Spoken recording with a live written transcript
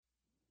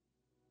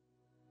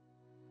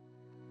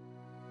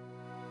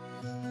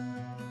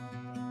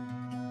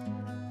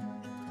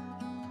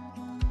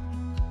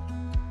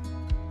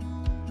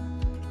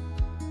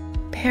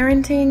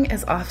Parenting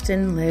is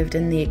often lived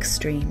in the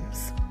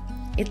extremes.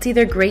 It's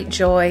either great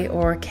joy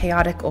or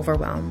chaotic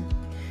overwhelm.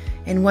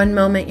 In one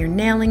moment you're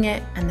nailing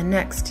it, and the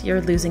next you're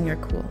losing your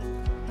cool.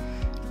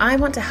 I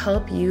want to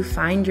help you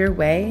find your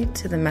way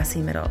to the messy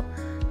middle,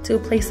 to a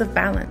place of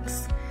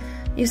balance.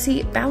 You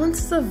see,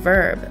 balance is a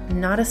verb,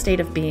 not a state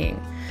of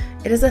being.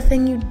 It is a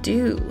thing you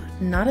do,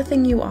 not a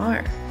thing you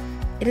are.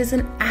 It is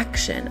an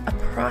action, a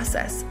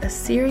process, a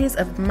series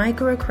of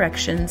micro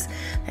corrections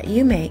that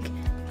you make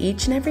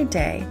each and every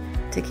day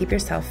to keep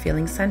yourself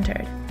feeling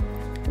centered.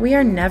 We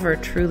are never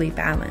truly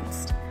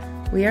balanced.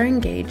 We are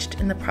engaged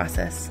in the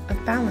process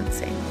of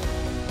balancing.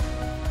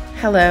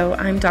 Hello,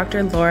 I'm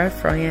Dr. Laura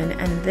Froyen,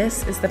 and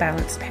this is the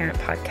Balanced Parent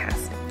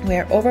Podcast,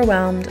 where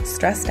overwhelmed,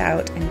 stressed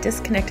out, and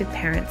disconnected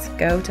parents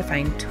go to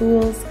find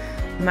tools,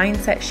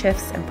 mindset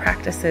shifts, and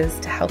practices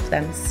to help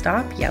them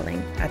stop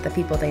yelling at the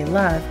people they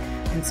love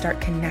and start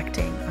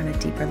connecting on a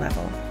deeper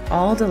level,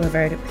 all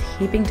delivered with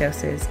heaping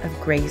doses of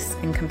grace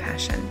and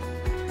compassion.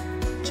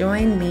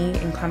 Join me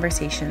in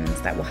conversations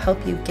that will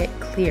help you get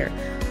clear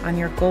on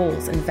your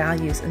goals and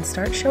values and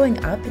start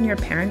showing up in your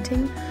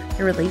parenting,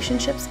 your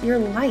relationships, your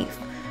life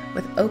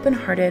with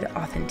open-hearted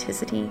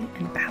authenticity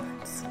and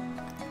balance.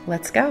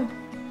 Let's go.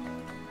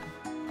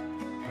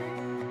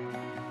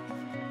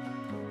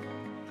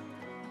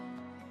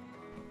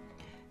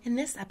 In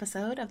this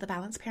episode of the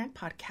Balanced Parent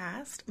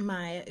Podcast,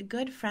 my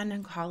good friend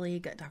and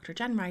colleague, Dr.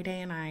 Jen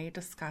Riday, and I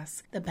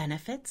discuss the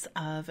benefits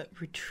of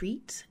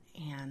retreat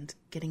and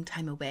getting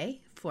time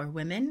away for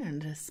women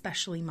and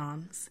especially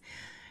moms.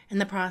 In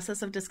the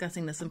process of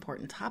discussing this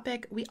important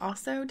topic, we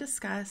also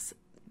discuss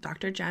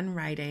Dr. Jen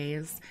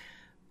Riday's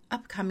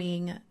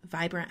upcoming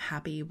Vibrant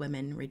Happy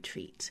Women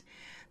Retreat.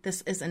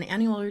 This is an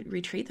annual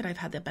retreat that I've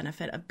had the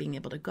benefit of being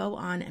able to go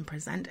on and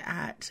present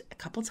at a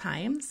couple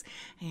times,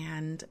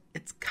 and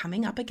it's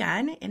coming up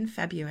again in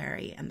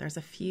February, and there's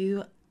a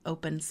few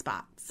open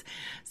spots.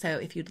 So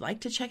if you'd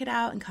like to check it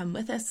out and come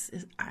with us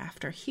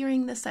after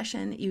hearing this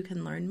session, you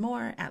can learn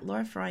more at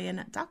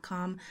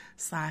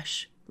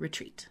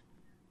laurafroyen.com/retreat.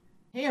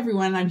 Hey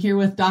everyone, I'm here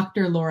with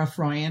Dr. Laura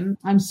Froyen.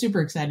 I'm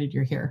super excited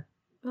you're here.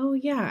 Oh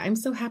yeah, I'm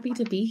so happy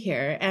to be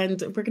here.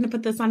 And we're going to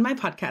put this on my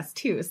podcast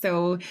too.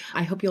 So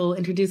I hope you'll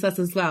introduce us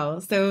as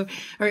well.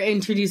 Or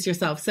introduce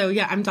yourself. So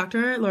yeah, I'm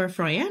Dr. Laura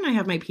Froyen. I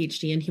have my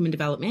PhD in Human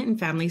Development and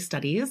Family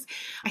Studies.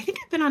 I think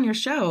I've been on your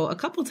show a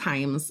couple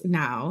times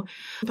now.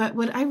 But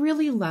what I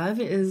really love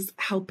is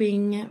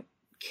helping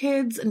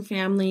kids and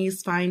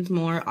families find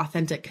more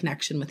authentic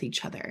connection with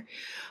each other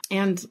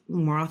and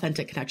more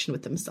authentic connection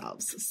with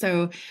themselves.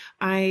 So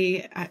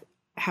I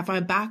have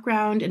a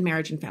background in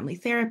marriage and family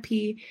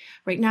therapy.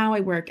 Right now,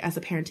 I work as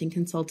a parenting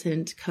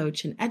consultant,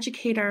 coach, and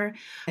educator.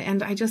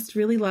 And I just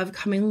really love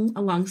coming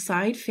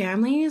alongside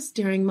families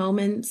during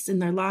moments in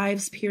their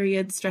lives,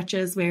 periods,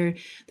 stretches where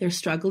they're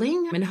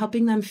struggling, and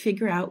helping them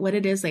figure out what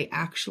it is they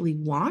actually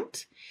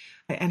want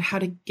and how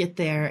to get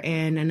there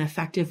in an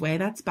effective way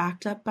that's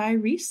backed up by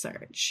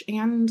research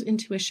and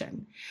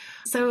intuition.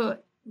 So,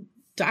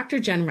 Dr.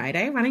 Jen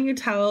Riday, why don't you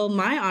tell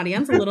my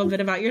audience a little bit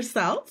about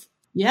yourself?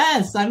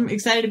 Yes, I'm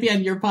excited to be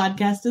on your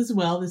podcast as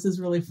well. This is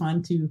really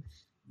fun to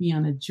be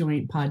on a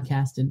joint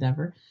podcast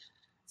endeavor.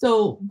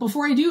 So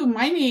before I do,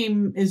 my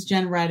name is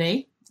Jen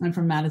Riday. I'm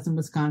from Madison,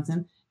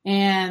 Wisconsin.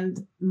 And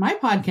my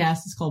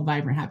podcast is called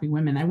Vibrant Happy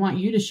Women. I want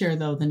you to share,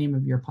 though, the name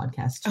of your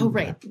podcast too. Oh,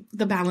 right.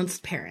 The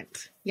Balanced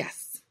Parent.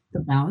 Yes. The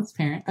Balanced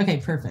Parent.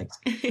 Okay, perfect.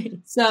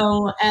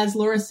 So as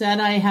Laura said,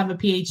 I have a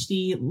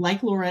PhD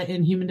like Laura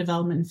in Human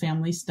Development and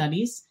Family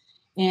Studies.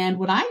 And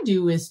what I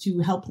do is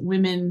to help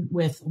women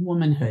with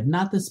womanhood,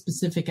 not the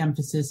specific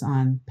emphasis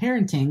on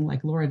parenting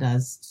like Laura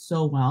does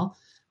so well,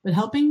 but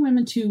helping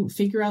women to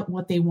figure out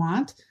what they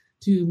want,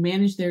 to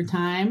manage their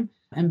time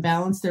and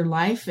balance their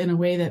life in a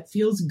way that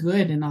feels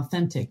good and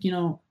authentic. You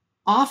know,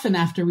 often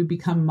after we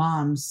become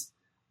moms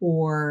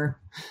or,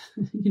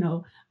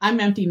 I'm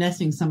empty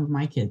nesting some of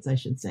my kids, I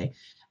should say.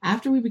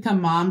 After we become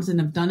moms and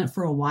have done it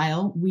for a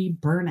while, we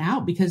burn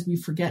out because we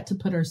forget to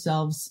put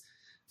ourselves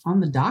on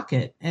the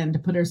docket and to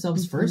put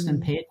ourselves first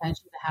and pay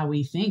attention to how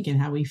we think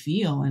and how we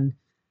feel. And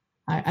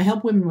I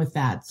help women with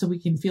that so we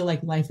can feel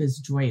like life is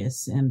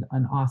joyous and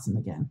awesome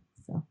again.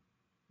 So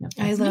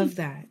I love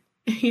that.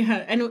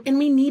 Yeah. And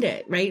we need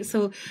it, right?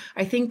 So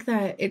I think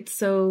that it's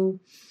so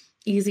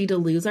easy to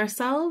lose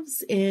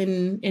ourselves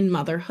in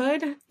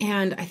motherhood.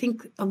 And I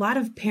think a lot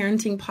of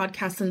parenting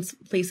podcasts and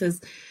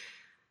places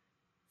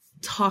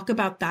talk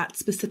about that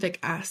specific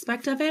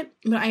aspect of it.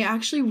 But I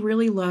actually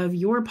really love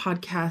your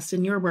podcast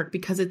and your work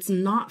because it's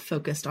not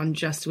focused on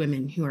just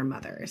women who are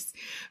mothers,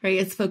 right?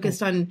 It's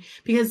focused on,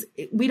 because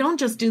we don't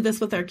just do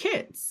this with our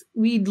kids.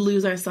 We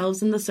lose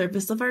ourselves in the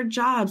service of our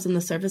jobs, in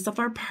the service of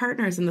our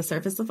partners, in the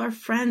service of our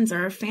friends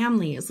or our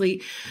families.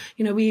 We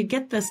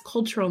get this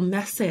cultural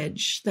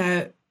message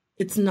that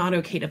it's not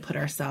okay to put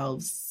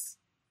ourselves,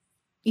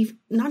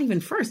 not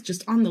even first,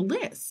 just on the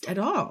list at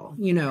all,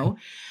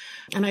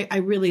 And I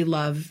really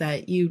love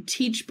that you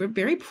teach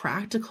very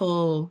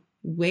practical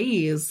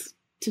ways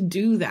to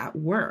do that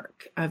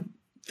work of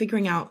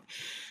figuring out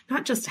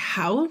not just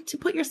how to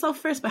put yourself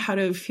first, but how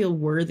to feel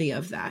worthy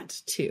of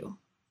that too.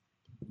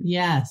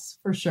 Yes,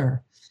 for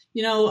sure.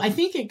 I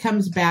think it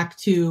comes back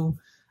to,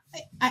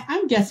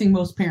 I'm guessing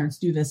most parents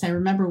do this. I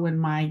remember when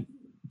my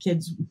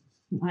kids,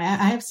 I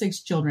have 6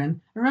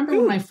 children. I remember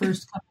when my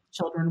first couple of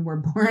children were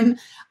born,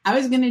 I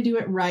was going to do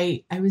it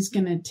right. I was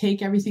going to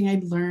take everything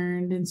I'd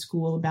learned in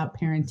school about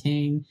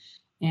parenting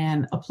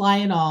and apply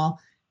it all.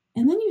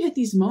 And then you hit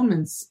these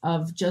moments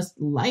of just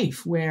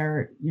life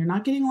where you're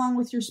not getting along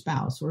with your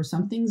spouse, or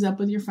something's up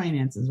with your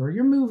finances, or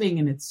you're moving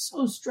and it's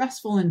so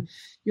stressful and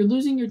you're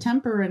losing your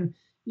temper, and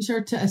you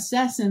start to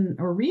assess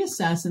or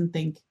reassess and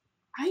think,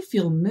 I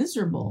feel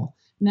miserable.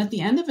 And at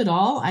the end of it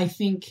all, I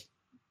think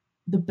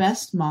the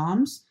best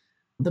moms,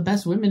 the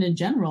best women in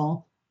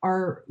general,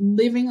 are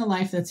living a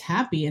life that's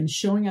happy and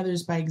showing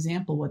others by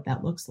example what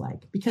that looks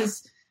like.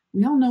 Because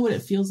we all know what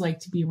it feels like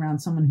to be around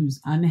someone who's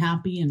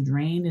unhappy and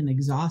drained and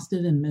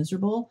exhausted and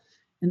miserable.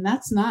 And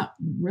that's not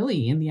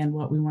really, in the end,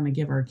 what we want to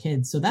give our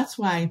kids. So that's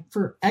why,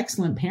 for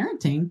excellent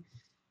parenting,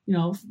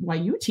 why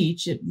you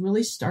teach, it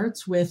really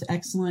starts with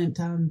excellent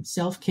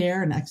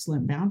self-care and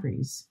excellent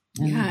boundaries.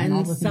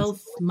 And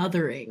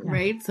self-mothering,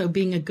 right? So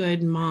being a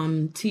good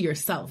mom to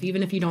yourself,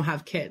 even if you don't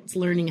have kids,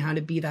 learning how to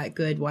be that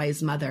good,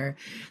 wise mother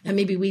that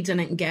maybe we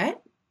didn't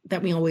get,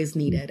 that we always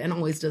needed and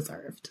always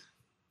deserved.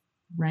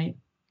 Right.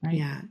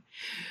 Yeah.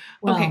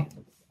 Well, okay.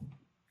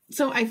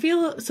 So I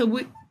feel,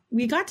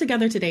 we got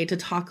together today to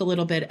talk a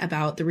little bit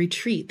about the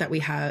retreat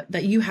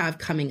that you have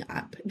coming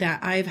up, that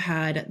I've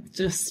had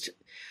just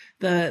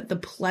the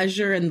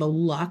pleasure and the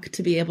luck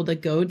to be able to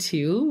go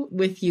to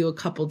with you a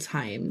couple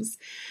times.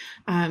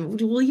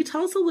 Will you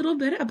tell us a little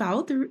bit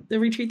about the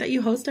retreat that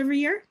you host every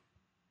year?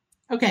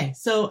 Okay.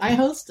 So I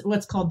host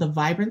what's called the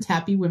Vibrant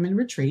Happy Women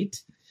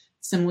Retreat,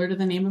 similar to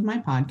the name of my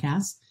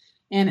podcast.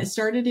 And it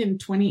started in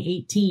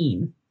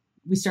 2018.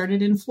 We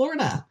started in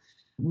Florida.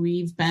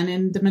 We've been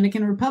in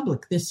Dominican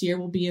Republic. This year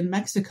we'll be in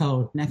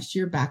Mexico. Next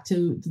year back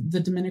to the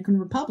Dominican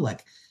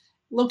Republic.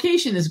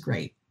 Location is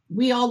great.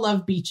 We all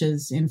love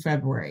beaches in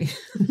February.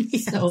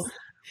 Yes. So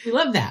we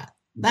love that.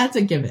 That's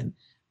a given.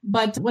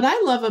 But what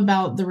I love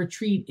about the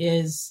retreat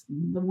is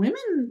the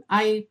women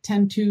I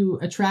tend to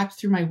attract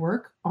through my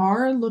work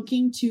are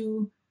looking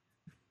to,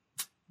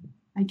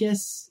 I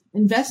guess,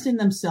 invest in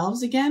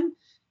themselves again,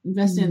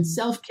 invest in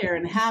self-care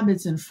and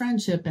habits and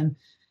friendship. And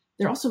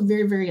they're also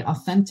very, very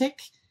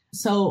authentic.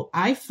 So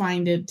I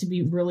find it to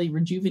be really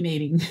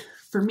rejuvenating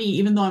for me,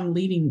 even though I'm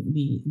leading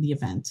the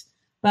event.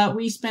 But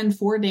we spend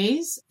 4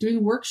 days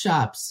doing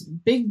workshops,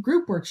 big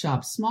group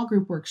workshops, small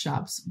group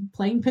workshops,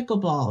 playing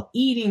pickleball,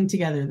 eating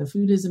together. The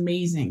food is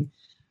amazing.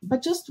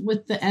 But just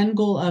with the end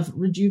goal of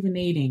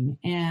rejuvenating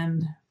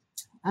and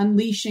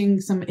unleashing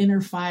some inner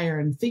fire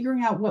and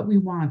figuring out what we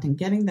want and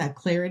getting that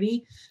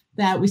clarity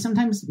that we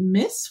sometimes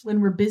miss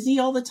when we're busy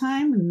all the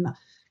time, and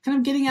kind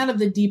of getting out of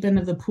the deep end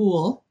of the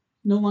pool,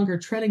 no longer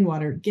treading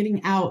water,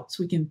 getting out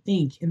so we can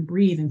think and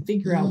breathe and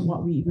figure out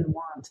what we even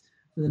want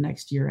for the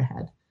next year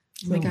ahead.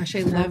 Oh my gosh,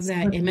 I love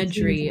that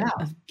imagery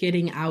of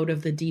getting out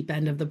of the deep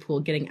end of the pool,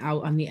 getting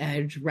out on the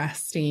edge,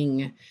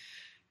 resting,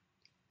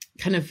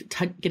 kind of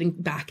getting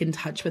back in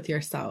touch with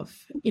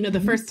yourself. The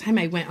first time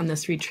I went on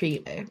this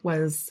retreat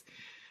was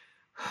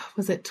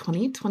it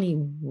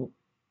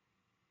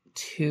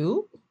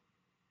 2022?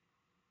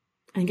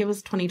 I think it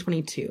was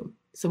 2022.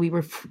 So we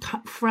were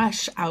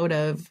fresh out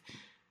of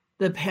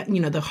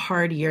the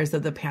hard years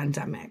of the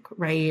pandemic,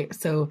 right?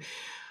 So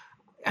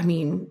I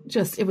mean,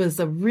 it was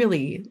a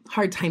really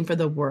hard time for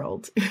the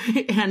world.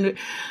 And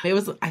it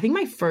was, I think,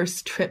 my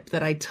first trip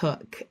that I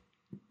took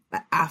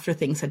after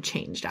things had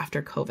changed,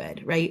 after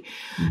COVID, right?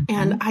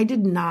 And I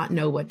did not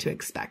know what to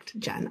expect,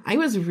 Jen. I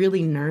was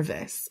really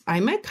nervous.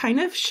 I'm a kind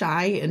of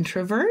shy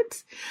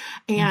introvert,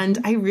 and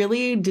I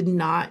really did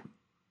not,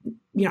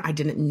 I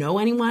didn't know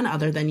anyone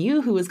other than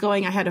you who was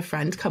going. I had a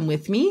friend come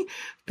with me.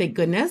 Thank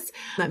goodness.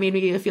 That made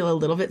me feel a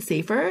little bit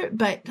safer.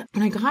 But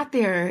when I got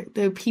there,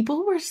 the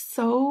people were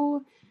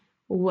so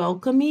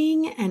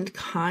welcoming and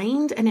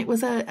kind. And it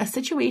was a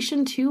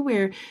situation too,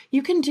 where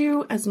you can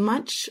do as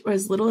much or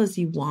as little as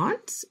you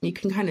want. You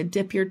can kind of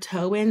dip your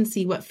toe in,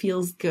 see what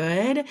feels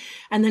good,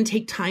 and then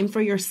take time for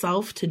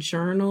yourself to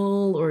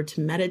journal or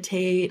to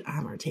meditate,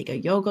 or take a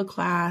yoga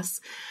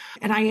class.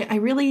 And I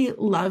really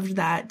loved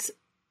that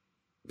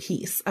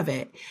piece of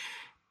it.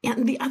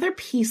 And the other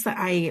piece that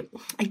I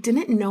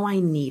didn't know I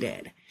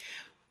needed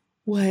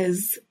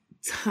was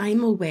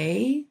time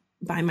away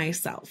by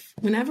myself.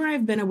 Whenever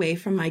I've been away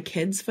from my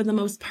kids, for the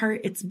most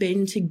part, it's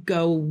been to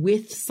go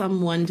with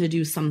someone to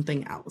do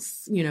something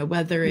else,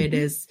 whether it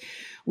is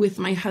with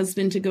my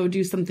husband to go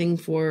do something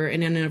for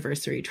an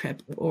anniversary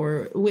trip,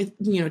 or with,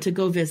 to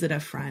go visit a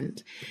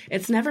friend.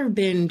 It's never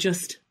been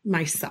just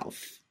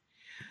myself.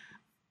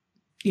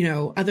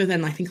 Other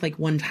than I think like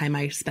one time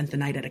I spent the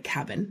night at a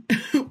cabin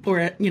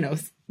or,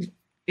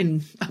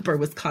 in upper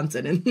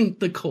Wisconsin in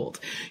the cold,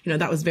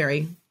 that was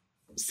very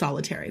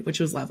solitary, which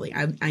was lovely.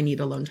 I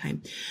need alone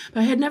time, but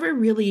I had never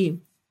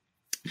really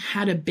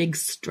had a big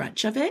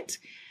stretch of it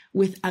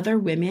with other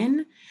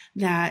women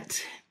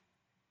that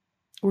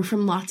were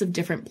from lots of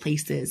different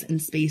places and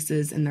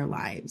spaces in their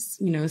lives.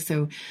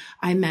 So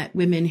I met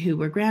women who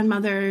were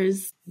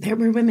grandmothers. There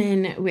were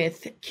women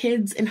with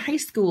kids in high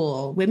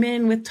school,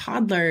 women with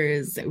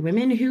toddlers,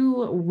 women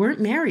who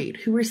weren't married,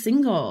 who were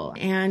single,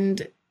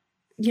 and,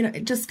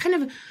 just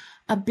kind of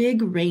a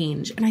big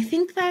range. And I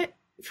think that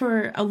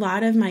for a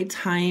lot of my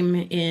time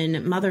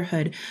in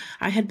motherhood,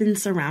 I had been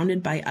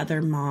surrounded by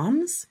other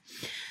moms.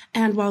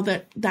 And while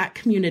that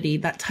community,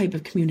 that type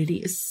of community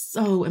is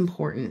so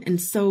important and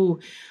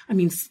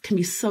can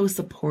be so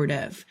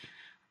supportive,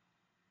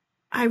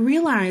 I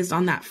realized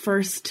on that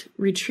first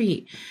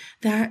retreat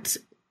that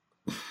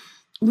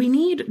we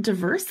need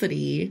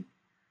diversity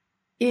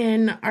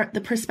in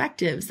the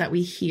perspectives that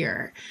we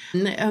hear.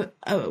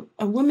 A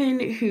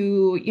woman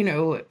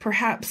who,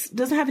 perhaps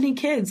doesn't have any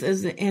kids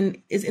is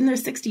in their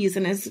 60s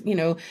and is,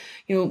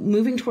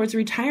 moving towards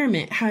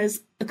retirement,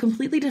 has a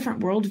completely different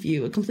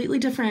worldview, a completely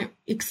different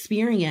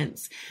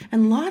experience,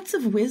 and lots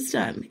of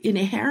wisdom,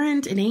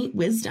 innate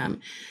wisdom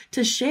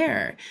to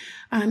share.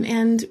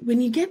 And when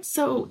you get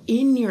so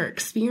in your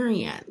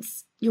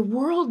experience, your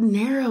world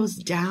narrows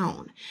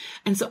down.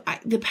 And so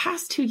the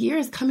past 2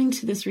 years coming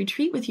to this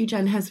retreat with you,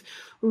 Jen, has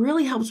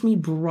really helped me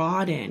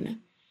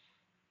broaden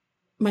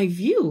my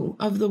view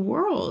of the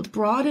world,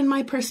 broaden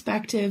my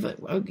perspective,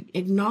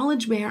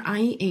 acknowledge where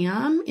I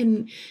am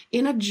in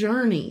a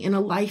journey, in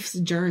a life's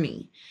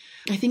journey.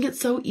 I think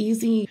it's so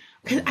easy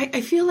because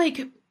I feel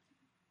like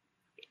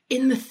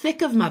in the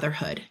thick of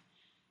motherhood,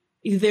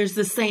 there's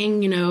this saying,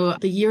 the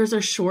years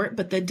are short,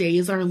 but the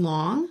days are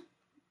long.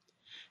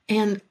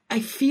 And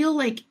I feel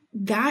like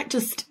that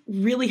just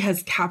really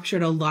has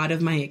captured a lot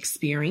of my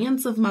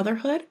experience of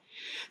motherhood.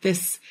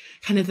 This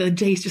kind of the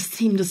days just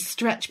seem to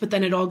stretch, but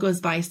then it all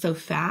goes by so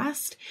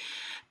fast.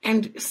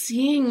 And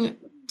seeing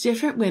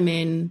different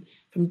women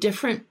from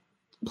different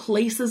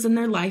places in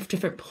their life,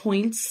 different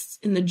points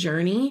in the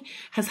journey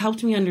has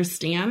helped me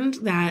understand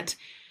that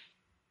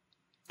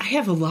I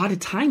have a lot of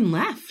time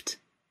left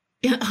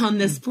on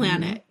this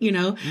planet,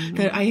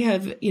 that I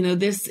have,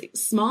 this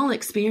small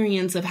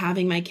experience of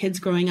having my kids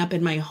growing up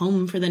in my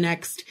home for the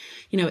next,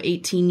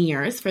 18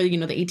 years, for,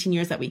 the 18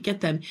 years that we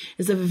get them,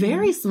 is a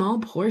very small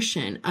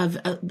portion of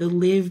the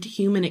lived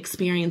human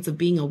experience of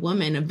being a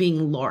woman, of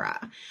being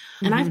Laura.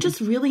 And I've just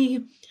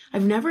really,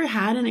 I've never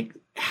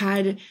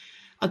had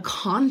a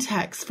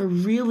context for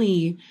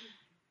really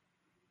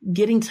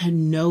getting to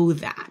know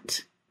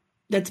that.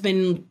 That's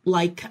been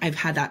like I've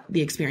had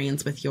the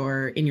experience with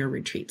in your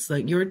retreats.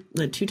 Like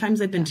the 2 times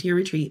I've been to your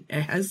retreat,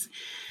 it has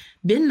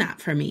been that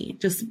for me,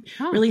 just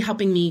really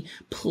helping me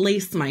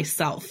place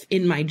myself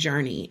in my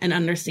journey and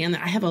understand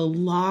that I have a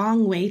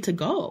long way to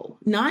go,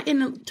 not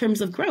in terms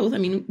of growth. I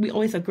mean, we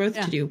always have growth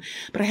to do,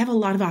 but I have a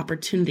lot of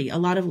opportunity, a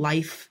lot of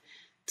life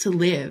to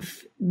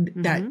live,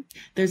 that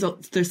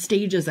there's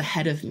stages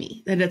ahead of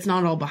me, that it's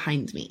not all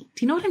behind me.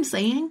 Do you know what I'm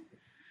saying?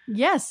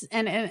 Yes.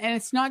 And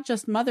it's not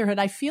just motherhood.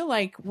 I feel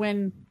like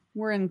when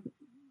we're in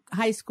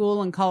high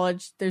school and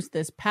college, there's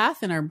this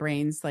path in our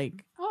brains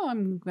like, oh,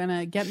 I'm going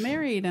to get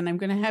married and I'm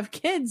going to have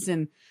kids.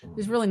 And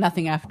there's really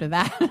nothing after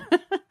that.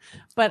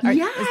 But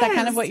is that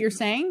kind of what you're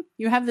saying?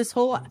 You have this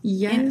whole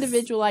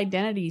individual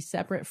identity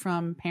separate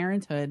from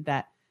parenthood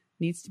that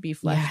needs to be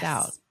fleshed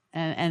out.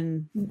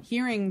 And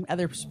hearing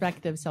other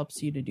perspectives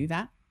helps you to do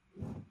that.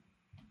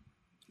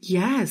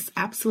 Yes,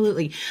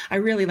 absolutely. I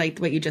really liked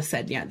what you just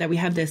said. Yeah, that we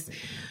have this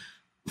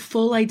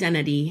full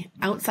identity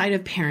outside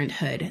of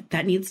parenthood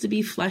that needs to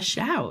be fleshed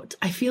out.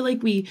 I feel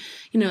like we,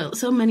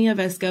 so many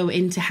of us go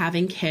into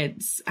having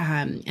kids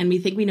and we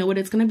think we know what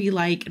it's going to be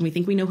like, and we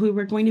think we know who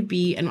we're going to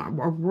be, and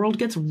our world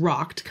gets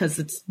rocked because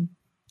it's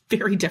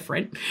very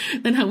different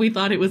than how we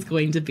thought it was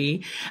going to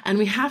be. And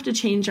we have to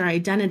change our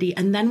identity,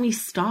 and then we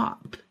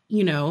stop,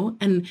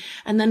 and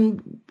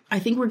then I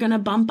think we're going to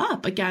bump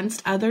up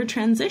against other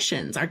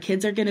transitions. Our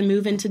kids are going to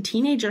move into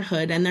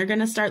teenagerhood, and they're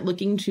going to start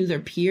looking to their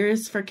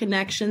peers for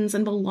connections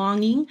and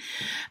belonging.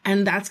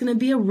 And that's going to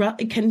be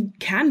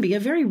can be a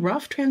very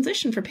rough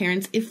transition for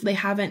parents if they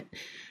haven't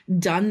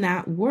done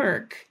that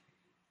work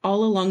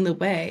all along the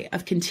way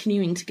of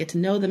continuing to get to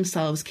know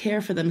themselves,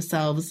 care for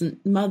themselves, and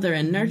mother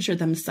and nurture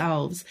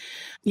themselves.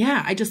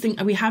 Yeah, I just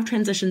think we have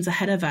transitions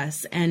ahead of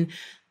us, and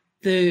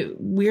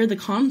we're the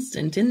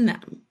constant in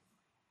them.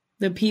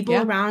 The people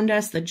around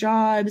us, the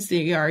jobs,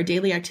 our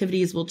daily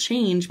activities will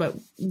change, but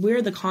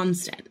we're the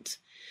constant.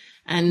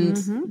 And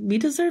we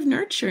deserve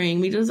nurturing.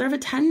 We deserve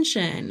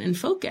attention and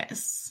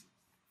focus.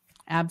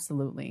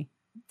 Absolutely.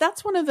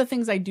 That's one of the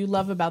things I do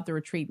love about the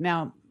retreat.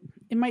 Now,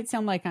 it might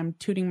sound like I'm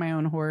tooting my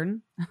own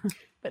horn,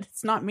 but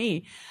it's not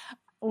me.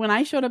 When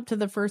I showed up to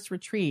the first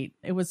retreat,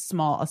 it was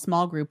a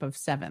small group of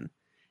 7.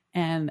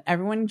 And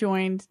everyone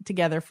joined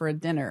together for a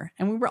dinner,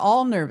 and we were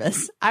all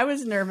nervous. I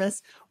was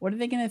nervous. What are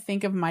they going to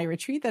think of my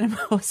retreat that I'm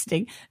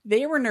hosting?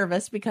 They were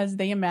nervous because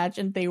they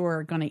imagined they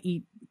were going to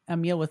eat a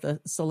meal with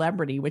a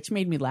celebrity, which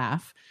made me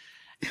laugh.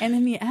 And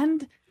in the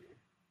end,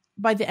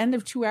 by the end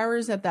of 2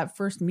 hours at that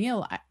first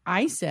meal,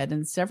 I said,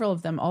 and several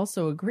of them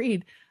also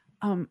agreed,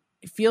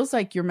 it feels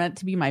like you're meant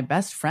to be my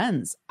best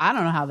friends. I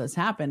don't know how this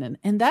happened.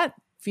 And that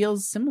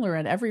feels similar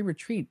at every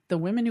retreat. The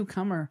women who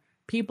come are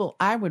people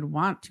I would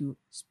want to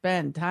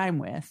spend time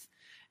with,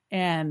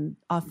 and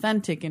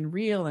authentic and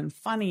real and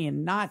funny,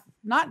 and not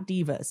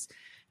divas.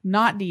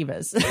 Not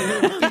divas.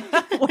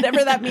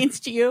 Whatever that means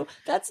to you,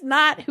 that's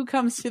not who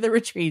comes to the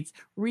retreats.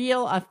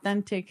 Real,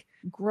 authentic,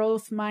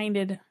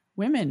 growth-minded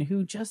women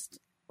who just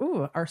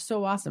are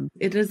so awesome.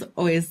 It is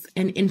always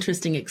an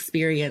interesting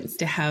experience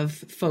to have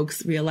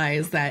folks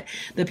realize that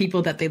the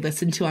people that they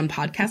listen to on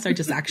podcasts are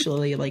just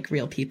actually like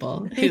real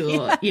people who,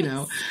 Yes. you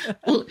know,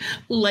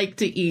 like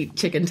to eat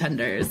chicken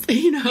tenders,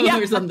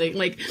 or something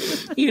like,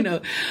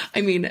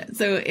 I mean,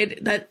 so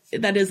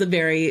that is a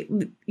very,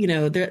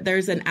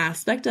 there's an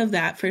aspect of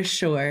that for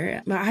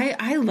sure. But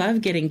I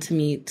love getting to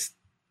meet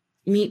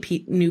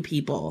new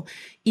people,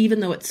 even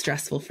though it's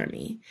stressful for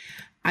me.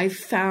 I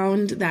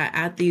found that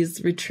at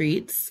these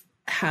retreats,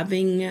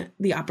 having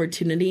the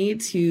opportunity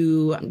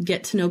to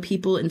get to know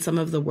people in some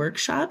of the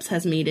workshops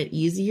has made it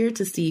easier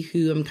to see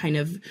who I'm kind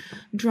of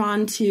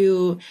drawn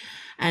to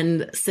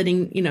and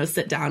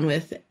sit down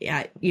with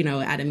at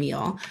a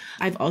meal.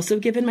 I've also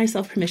given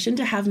myself permission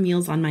to have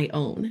meals on my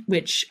own,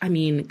 which, I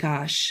mean,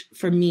 gosh,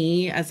 for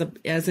me as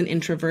an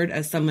introvert,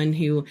 as someone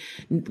who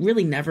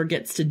really never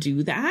gets to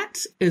do that,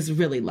 is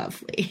really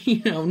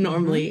lovely.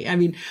 Normally, I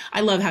mean,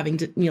 I love having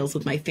meals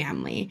with my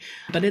family,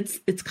 but it's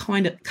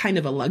kind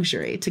of a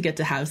luxury to get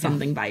to have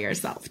something by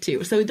yourself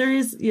too. So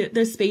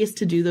there's space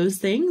to do those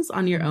things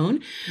on your own.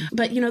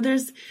 But,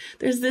 there's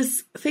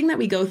this thing that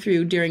we go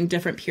through during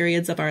different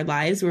periods of our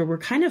lives where we're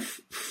kind of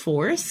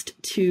forced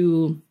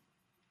to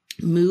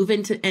move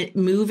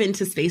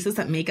into spaces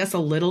that make us a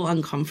little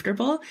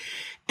uncomfortable.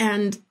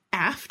 And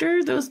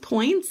after those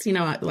points,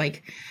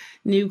 like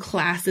new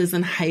classes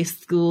in high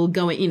school,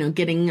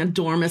 getting a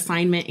dorm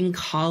assignment in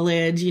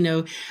college,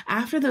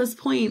 after those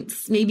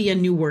points, maybe a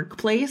new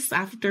workplace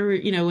after,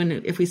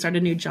 if we start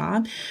a new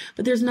job,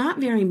 but there's not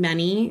very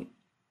many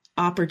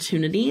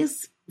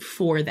opportunities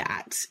for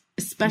that,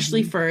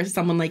 especially for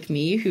someone like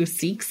me who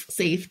seeks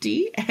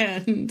safety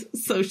and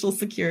social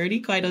security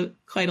quite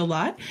a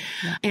lot.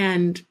 Yeah.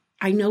 And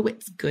I know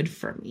it's good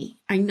for me.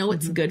 I know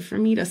it's good for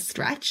me to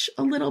stretch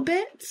a little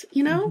bit,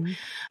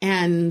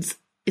 and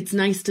it's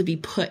nice to be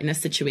put in a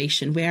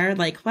situation where,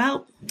 like,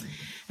 well,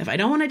 if I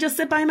don't want to just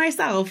sit by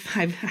myself,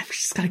 I've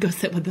just got to go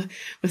sit with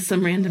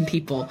some random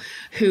people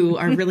who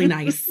are really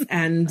nice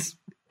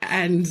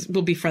and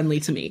will be friendly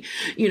to me,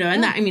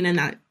 and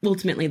that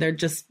ultimately they're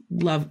just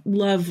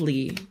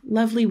lovely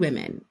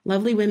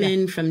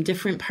women from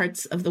different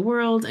parts of the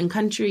world and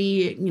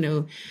country,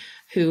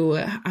 who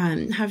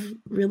have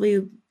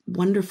really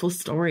wonderful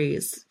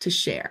stories to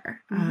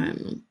share,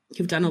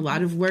 who've done a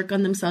lot of work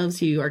on themselves,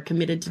 who are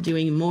committed to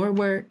doing more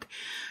work,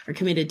 are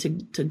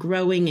committed to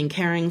growing and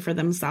caring for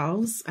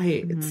themselves.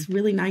 It's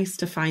really nice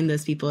to find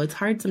those people. It's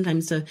hard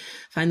sometimes to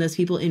find those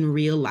people in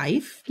real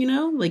life,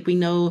 like we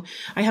know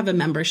I have a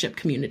membership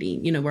community,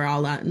 we're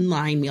all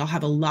online. We all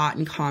have a lot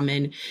in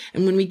common.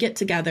 And when we get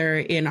together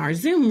in our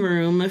Zoom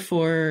room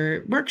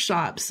for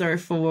workshops or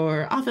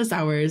for office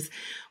hours,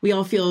 we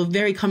all feel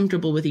very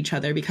comfortable with each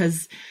other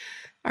because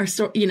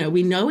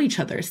we know each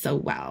other so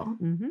well.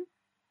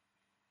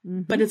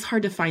 But it's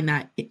hard to find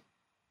that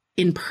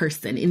in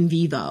person, in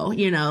vivo,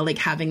 like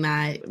having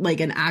that, like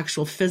an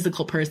actual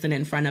physical person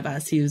in front of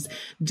us who's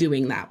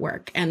doing that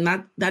work. And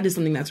that is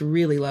something that's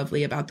really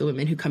lovely about the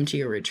women who come to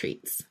your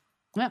retreats.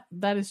 Yeah,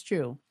 that is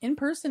true. In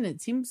person,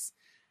 it seems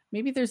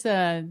maybe there's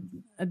a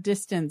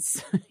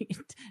distance.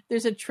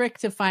 There's a trick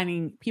to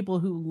finding people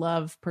who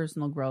love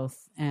personal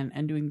growth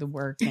and doing the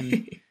work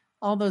and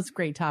all those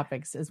great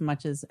topics as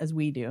much as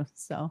we do.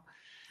 So,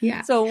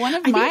 yeah. So one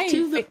of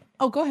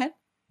go ahead.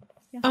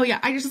 Yeah. Oh yeah.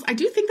 I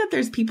do think that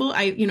there's people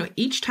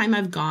each time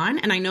I've gone,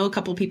 and I know a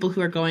couple people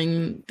who are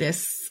going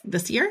this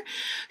year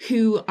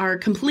who are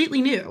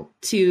completely new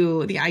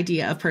to the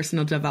idea of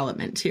personal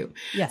development too.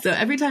 Yes. So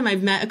every time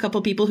I've met a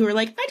couple people who are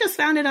like, I just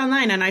found it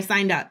online and I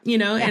signed up,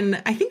 and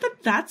I think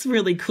that that's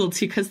really cool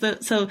too. Cause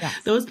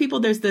those people,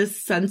 there's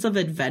this sense of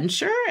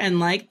adventure and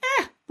like,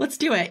 let's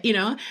do it,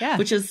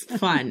 which is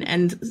fun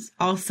and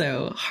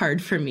also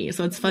hard for me.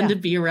 So it's fun to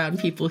be around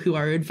people who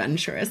are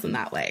adventurous in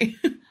that way.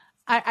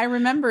 I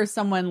remember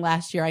someone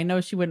last year, I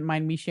know she wouldn't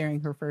mind me sharing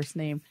her first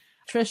name.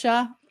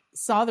 Trisha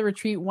saw the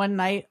retreat one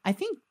night, I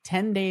think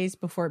 10 days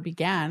before it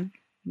began,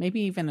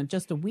 maybe even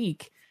just a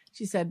week.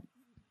 She said,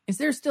 is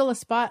there still a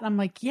spot? And I'm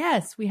like,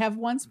 yes, we have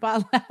one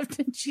spot left.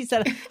 And she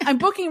said, I'm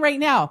booking right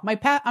now.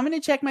 I'm going to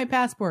check my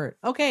passport.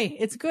 Okay,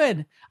 it's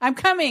good. I'm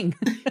coming.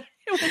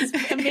 It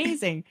was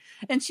amazing.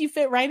 And she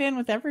fit right in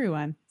with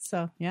everyone.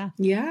 So, yeah.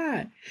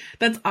 Yeah.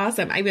 That's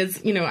awesome. I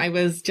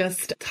was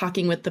just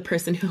talking with the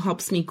person who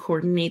helps me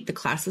coordinate the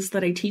classes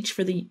that I teach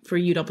for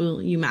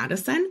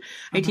UW-Madison.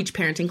 I teach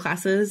parenting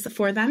classes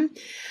for them.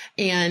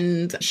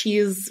 And she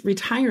is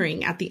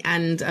retiring at the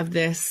end of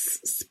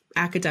this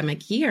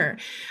academic year.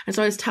 And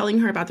so I was telling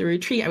her about the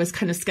retreat. I was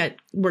kind of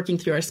working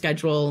through our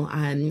schedule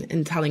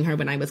and telling her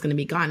when I was going to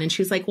be gone. And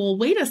she's like, well,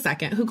 wait a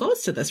second, who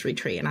goes to this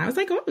retreat? And I was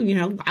like,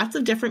 lots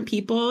of different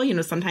people,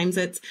 sometimes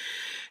it's,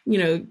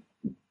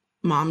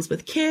 moms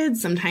with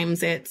kids.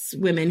 Sometimes it's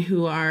women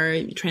who are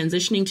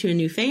transitioning to a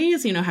new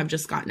phase, have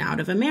just gotten out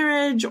of a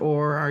marriage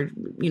or are,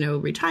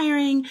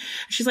 retiring.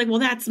 She's like, well,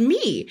 that's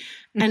me.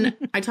 And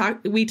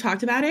we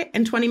talked about it.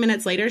 And 20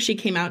 minutes later, she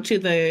came out to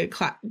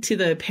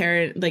the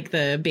parent, like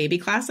the baby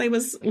class I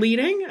was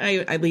leading.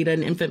 I lead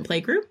an infant play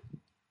group.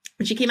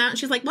 And she came out and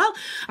she's like, well,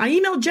 I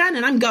emailed Jen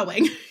and I'm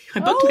going. I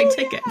booked my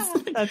tickets.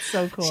 Yeah. That's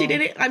so cool. She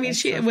did it. I mean,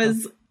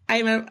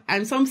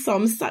 I'm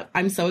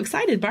so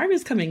excited.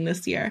 Barbara's coming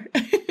this year.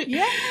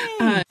 Yay.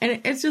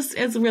 And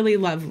it's really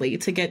lovely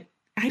to get,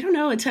 I don't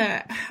know,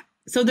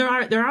 so there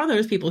are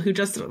those people who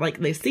just like,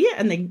 they see it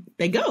and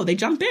they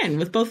jump in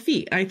with both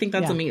feet. I think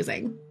that's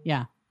amazing.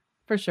 Yeah,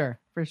 for sure.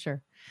 For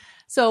sure.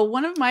 So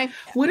what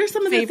are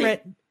some of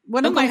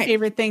my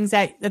favorite things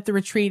at the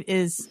retreat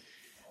is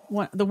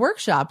the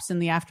workshops in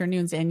the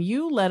afternoons. And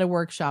you led a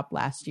workshop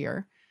last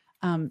year.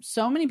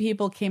 So many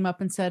people came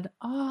up and said,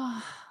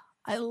 oh,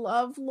 I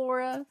love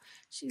Laura.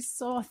 She's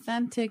so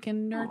authentic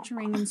and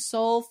nurturing and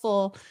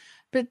soulful.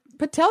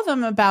 But tell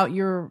them about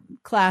your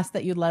class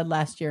that you led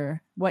last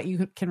year, what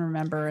you can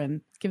remember,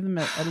 and give them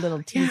a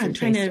little teaser. Yeah, I'm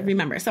trying to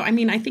remember. So, I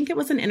mean, I think it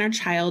was an inner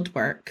child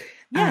work.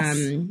 Yes,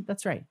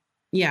 that's right.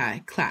 Yeah,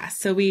 class.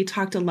 So we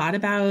talked a lot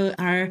about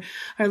our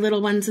little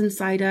ones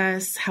inside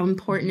us, how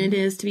important it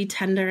is to be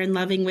tender and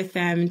loving with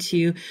them,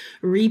 to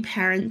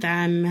reparent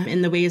them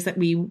in the ways that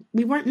we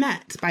weren't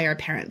met by our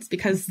parents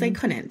because they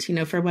couldn't,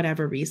 for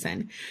whatever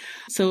reason.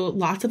 So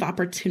lots of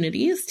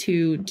opportunities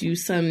to do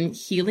some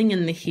healing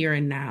in the here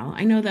and now.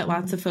 I know that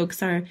lots of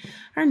folks are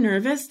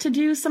nervous to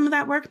do some of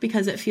that work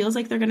because it feels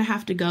like they're going to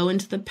have to go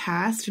into the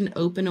past and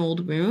open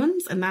old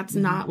wounds. And that's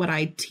not what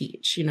I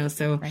teach,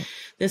 So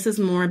This is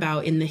more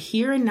about in the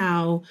here and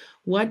now,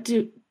 what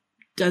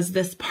does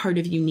this part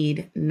of you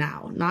need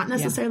now? Not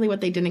necessarily what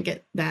they didn't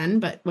get then,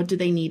 but what do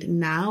they need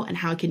now, and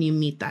how can you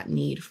meet that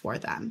need for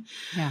them?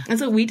 Yeah. And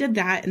so we did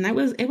that, and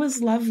it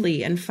was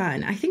lovely and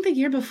fun. I think the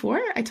year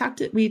before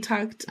we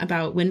talked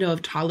about window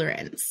of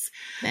tolerance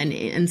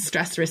and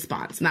stress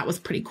response, and that was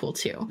pretty cool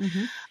too.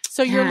 Mm-hmm.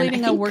 So you're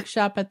leading a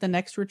workshop at the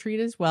next retreat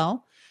as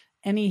well.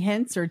 Any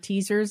hints or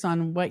teasers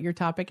on what your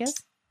topic is?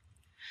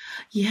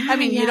 Yeah. I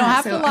mean, you don't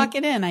have to lock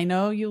it in. I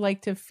know you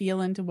like to feel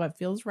into what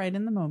feels right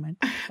in the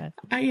moment. But.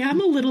 I am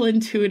a little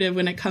intuitive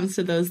when it comes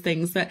to those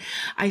things, that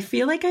I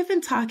feel like I've been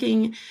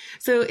talking.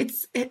 So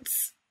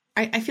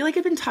I feel like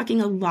I've been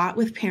talking a lot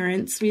with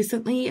parents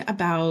recently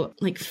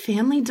about like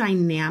family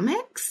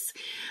dynamics,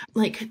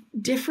 like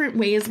different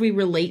ways we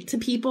relate to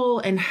people,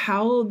 and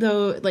how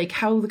the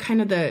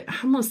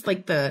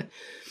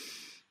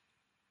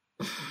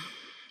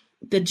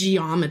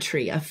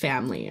geometry of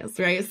families,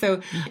 right?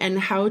 So, and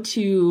how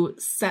to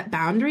set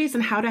boundaries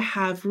and how to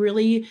have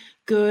really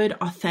good,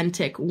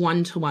 authentic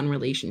one-to-one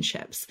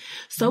relationships.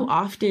 So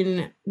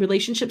often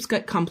relationships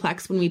get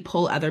complex when we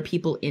pull other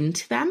people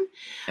into them,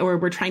 or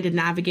we're trying to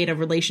navigate a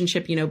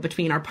relationship,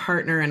 between our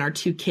partner and our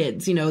two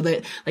kids,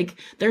 that like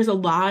there's a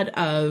lot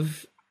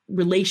of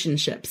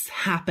relationships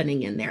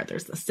happening in there.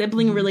 There's the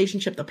sibling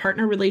relationship, the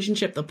partner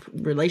relationship, the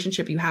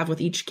relationship you have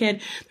with each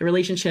kid, the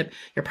relationship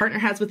your partner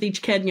has with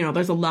each kid.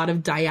 There's a lot of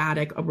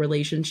dyadic of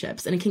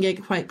relationships, and it can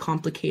get quite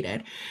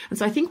complicated. And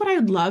so I think what I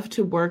would love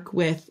to work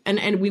with,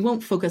 and we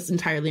won't focus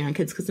entirely on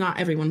kids because not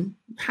everyone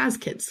has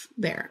kids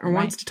there or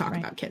wants to talk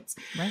about kids.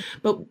 Right.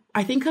 But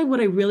I think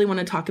what I really want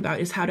to talk about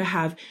is how to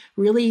have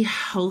really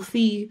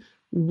healthy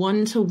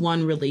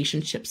one-to-one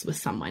relationships with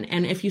someone.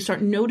 And if you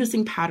start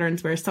noticing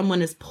patterns where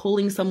someone is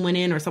pulling someone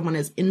in or someone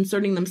is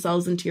inserting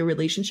themselves into your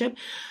relationship,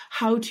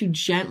 how to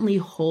gently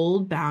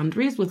hold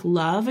boundaries with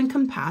love and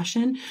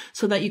compassion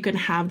so that you can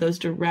have those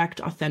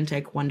direct,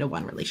 authentic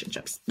one-to-one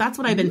relationships. That's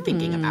what I've been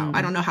thinking about.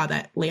 I don't know how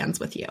that lands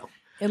with you.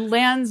 It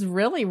lands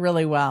really,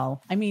 really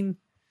well. I mean,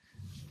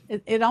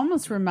 it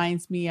almost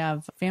reminds me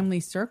of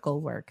family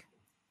circle work.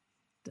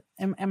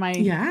 Am I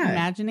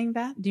imagining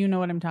that? Do you know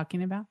what I'm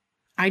talking about?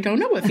 I don't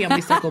know what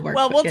family circle work is.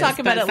 Well, we'll talk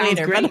about it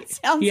later, but it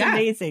sounds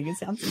amazing. It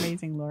sounds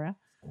amazing, Laura.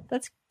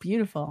 That's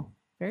beautiful.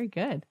 Very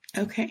good.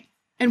 Okay.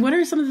 And what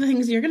are some of the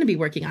things you're going to be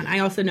working on? I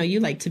also know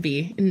you like to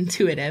be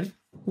intuitive.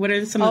 What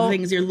are some of the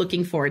things you're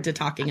looking forward to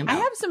talking about? I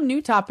have some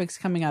new topics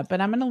coming up,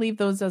 but I'm going to leave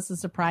those as a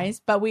surprise.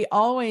 But we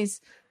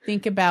always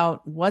think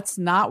about what's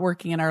not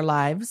working in our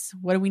lives.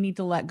 What do we need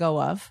to let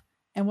go of?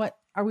 And what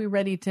are we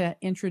ready to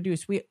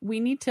introduce? We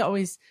need to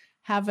always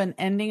have an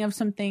ending of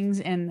some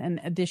things and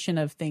an addition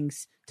of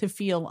things to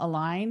feel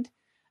aligned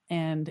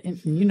and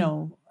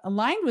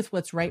aligned with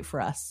what's right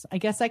for us. I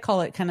guess I call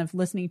it kind of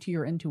listening to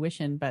your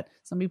intuition, but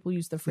some people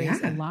use the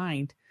phrase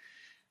aligned.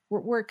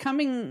 We're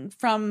coming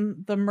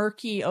from the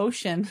murky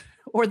ocean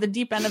or the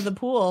deep end of the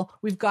pool.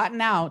 We've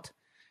gotten out.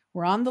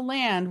 We're on the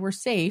land. We're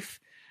safe.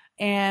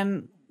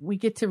 And we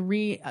get to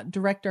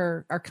redirect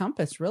our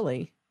compass,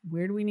 really.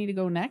 Where do we need to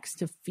go next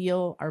to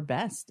feel our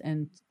best?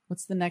 And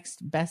what's the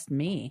next best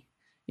me?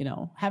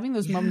 Having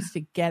those moments to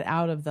get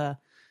out of the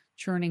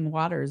churning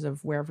waters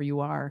of wherever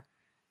you are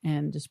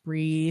and just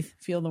breathe,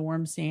 feel the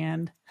warm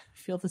sand,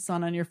 feel the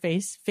sun on your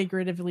face,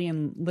 figuratively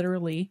and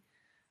literally.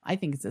 I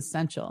think it's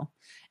essential.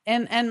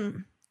 And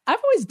I've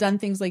always done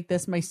things like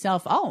this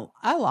myself. I'll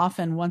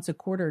often once a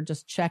quarter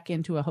just check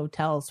into a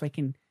hotel so I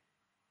can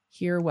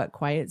hear what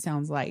quiet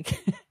sounds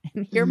like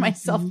and hear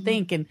myself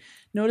think and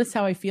notice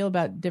how I feel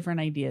about different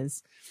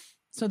ideas.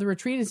 So the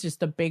retreat is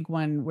just a big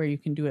one where you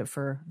can do it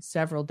for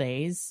several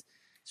days,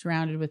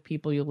 surrounded with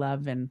people you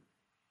love, and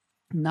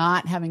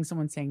not having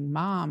someone saying,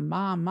 mom,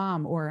 mom,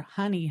 mom, or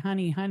honey,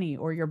 honey, honey,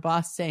 or your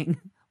boss saying,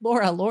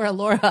 Laura, Laura,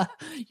 Laura,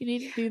 you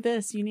need to do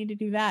this, you need to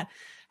do that.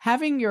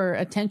 Having your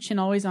attention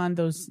always on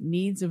those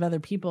needs of other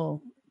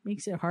people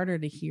makes it harder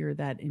to hear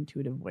that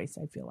intuitive voice,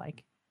 I feel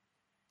like.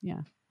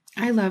 Yeah.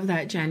 I love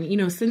that, Jen. You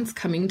know, since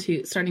starting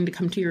to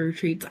come to your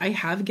retreats, I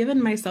have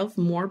given myself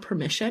more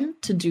permission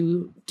to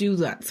do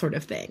that sort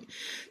of thing,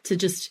 to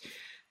just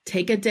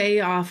take a day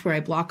off where I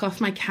block off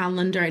my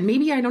calendar, and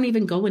maybe I don't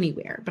even go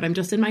anywhere, but I'm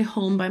just in my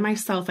home by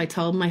myself. I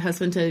tell my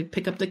husband to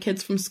pick up the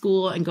kids from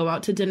school and go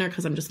out to dinner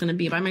because I'm just going to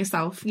be by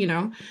myself, you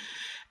know,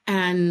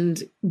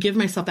 and give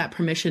myself that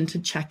permission to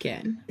check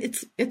in.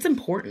 It's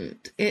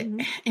important.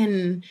 And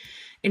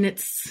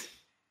it's,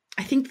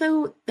 I think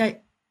though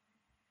that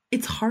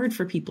it's hard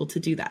for people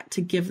to do that,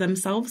 to give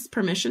themselves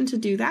permission to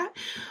do that.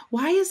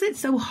 Why is it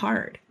so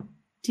hard?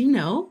 Do you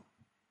know?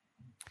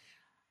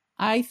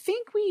 I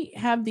think we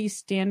have these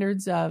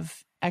standards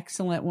of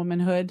excellent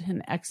womanhood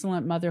and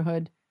excellent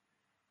motherhood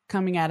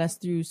coming at us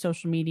through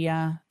social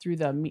media, through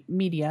the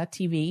media,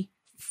 TV,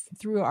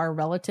 through our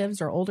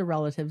relatives, our older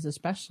relatives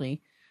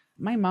especially.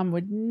 My mom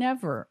would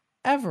never,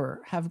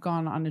 ever have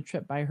gone on a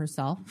trip by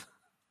herself.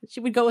 She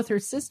would go with her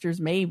sisters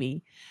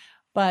maybe,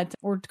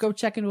 or to go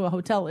check into a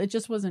hotel. It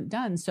just wasn't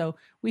done. So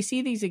we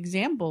see these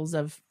examples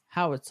of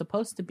how it's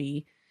supposed to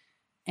be.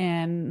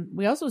 And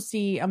we also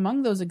see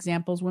among those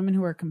examples, women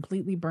who are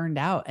completely burned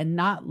out and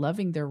not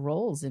loving their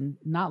roles and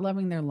not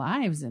loving their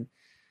lives. And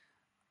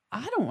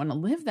I don't want to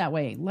live that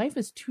way. Life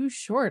is too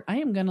short. I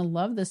am going to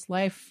love this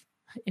life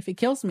if it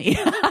kills me.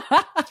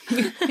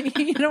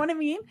 You know what I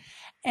mean?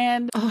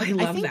 And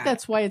I think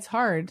that's why it's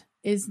hard,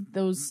 is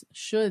those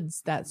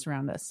shoulds that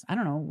surround us. I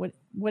don't know.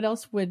 What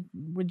else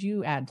would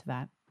you add to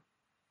that?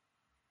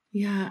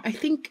 Yeah, I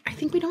think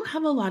we don't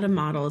have a lot of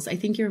models. I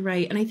think you're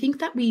right. And I think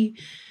that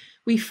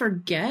we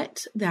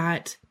forget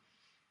that,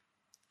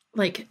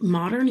 like,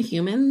 modern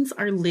humans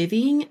are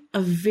living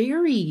a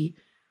very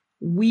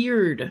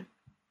weird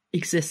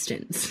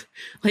existence.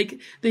 Like,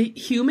 the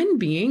human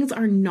beings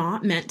are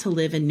not meant to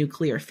live in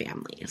nuclear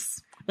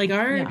families. Like,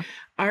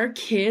 our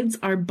kids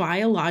are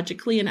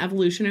biologically and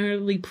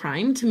evolutionarily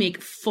primed to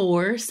make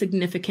four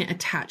significant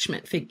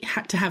attachment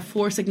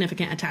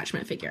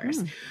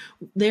figures.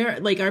 They're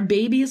like, our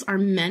babies are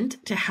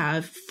meant to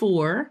have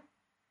four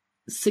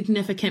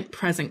significant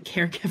present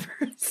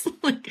caregivers.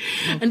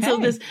 And so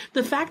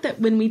the fact that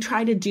when we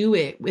try to do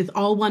it with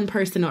all one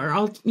person or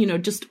all,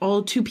 just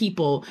all two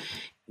people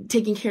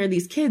taking care of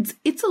these kids,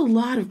 it's a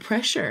lot of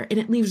pressure and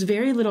it leaves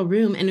very little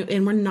room. And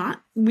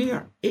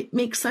it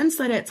makes sense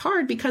that it's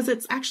hard because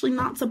it's actually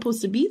not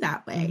supposed to be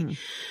that way,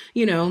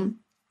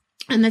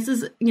 And this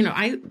is,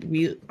 I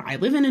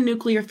live in a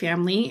nuclear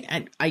family,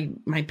 and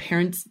my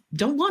parents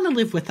don't want to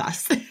live with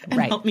us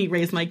and help me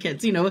raise my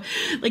kids,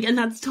 and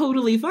that's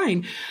totally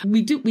fine.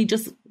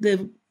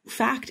 The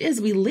fact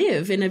is we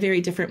live in a very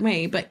different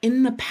way. But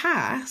in the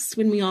past,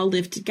 when we all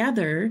lived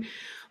together,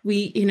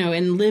 we,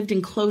 and lived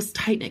in close,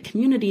 tight-knit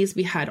communities,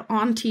 we had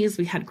aunties,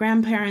 we had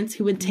grandparents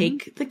who would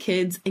take the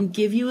kids and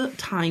give you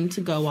time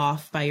to go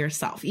off by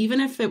yourself.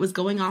 Even if it was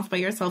going off by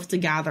yourself to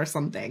gather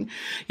something,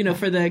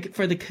 for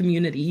the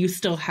community, you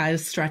still had a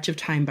stretch of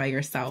time by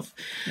yourself.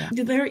 Yeah.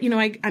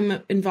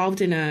 I'm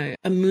involved in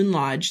a moon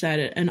lodge that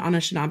an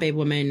Anishinaabe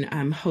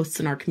woman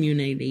hosts in our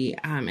community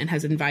and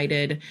has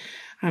invited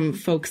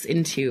folks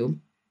into.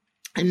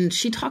 And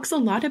she talks a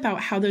lot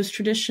about how those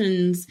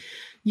traditions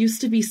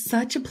used to be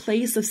such a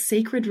place of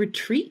sacred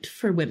retreat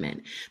for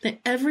women, that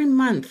every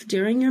month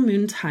during your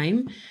moon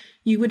time,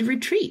 you would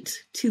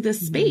retreat to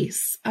this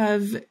space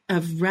of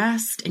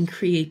rest and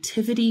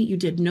creativity. You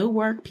did no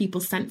work.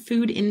 People sent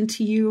food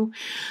into you.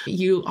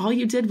 All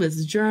you did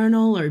was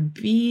journal or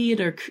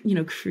bead or,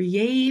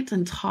 create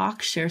and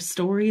talk, share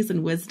stories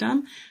and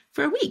wisdom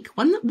for a week,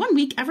 one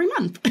week every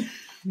month.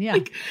 Yeah.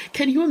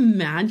 Can you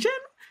imagine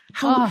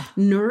how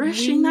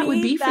nourishing that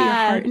would be for your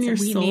heart and your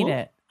soul? We need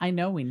it. I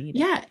know we need it.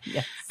 Yeah.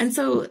 Yes. And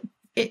so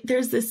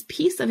there's this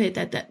piece of it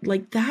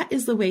that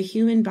is the way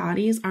human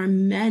bodies are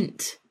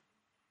meant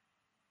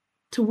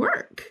to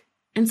work.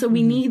 And so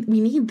we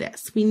need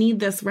this. We need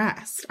this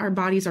rest. Our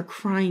bodies are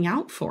crying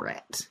out for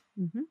it.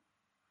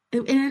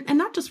 And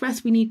not just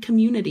rest, we need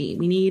community.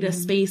 We need a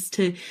space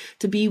to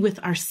be with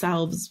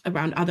ourselves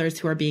around others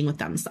who are being with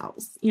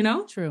themselves,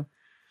 True.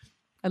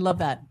 I love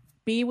that.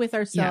 Be with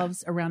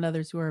ourselves around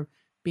others who are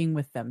being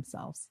with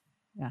themselves.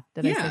 Yeah.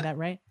 Did I say that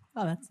right?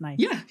 Oh, that's nice.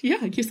 Yeah.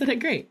 You said it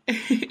great.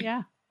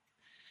 Yeah.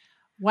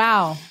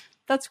 Wow.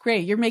 That's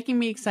great. You're making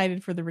me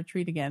excited for the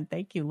retreat again.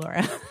 Thank you,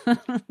 Laura.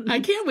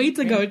 I can't wait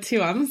to go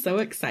too. I'm so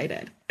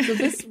excited. So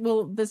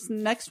this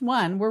next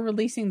one, we're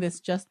releasing this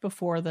just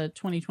before the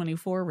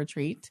 2024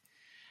 retreat.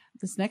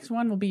 This next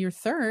one will be your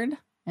third,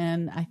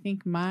 and I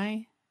think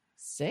my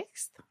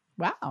 6th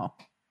Wow.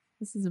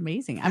 This is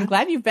amazing. I'm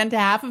glad you've been to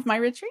half of my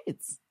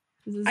retreats.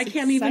 I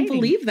can't even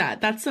believe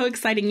that. That's so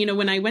exciting.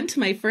 When I went to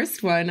my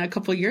first one a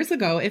couple years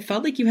ago, it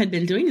felt like you had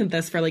been doing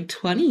this for like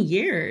 20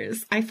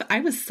 years. I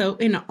was so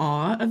in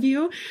awe of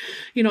you.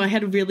 I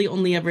had really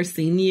only ever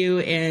seen you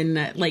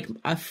in like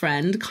a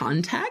friend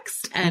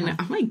context. And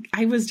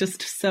I was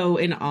just so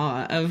in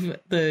awe of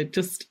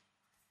the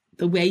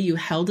way you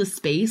held a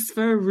space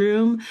for a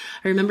room.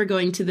 I remember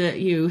going to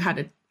you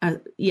had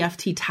a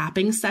EFT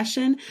tapping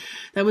session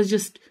that was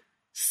just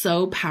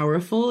so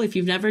powerful. If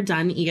you've never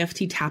done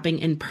EFT tapping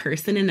in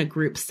person in a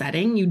group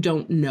setting, you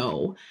don't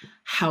know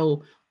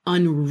how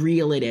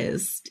unreal it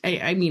is.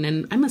 I mean,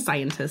 and I'm a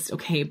scientist,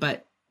 okay,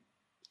 but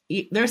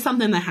there's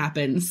something that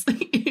happens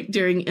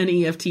during an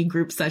EFT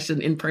group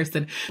session in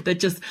person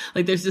that just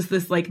like, there's just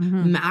this like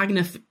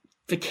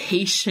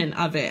magnification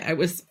of it. It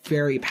was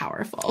very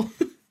powerful.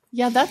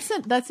 Yeah, that's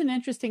an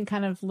interesting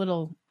kind of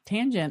little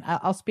tangent.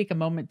 I'll speak a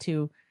moment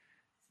to.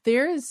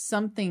 There is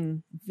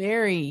something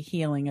very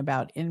healing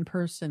about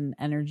in-person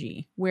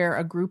energy where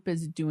a group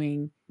is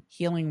doing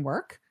healing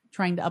work,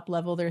 trying to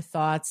up-level their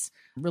thoughts,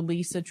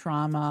 release a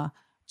trauma,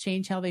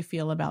 change how they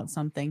feel about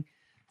something.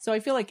 So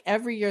I feel like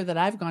every year that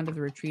I've gone to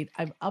the retreat,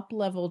 I've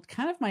up-leveled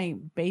kind of my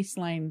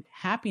baseline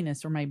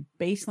happiness or my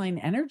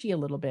baseline energy a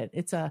little bit.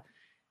 It's an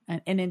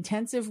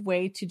intensive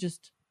way to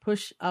just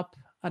push up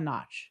a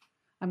notch.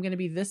 I'm going to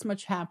be this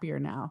much happier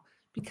now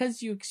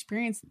because you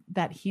experience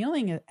that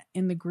healing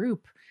in the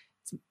group.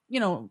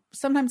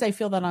 Sometimes I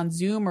feel that on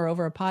Zoom or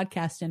over a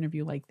podcast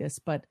interview like this,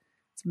 but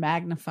it's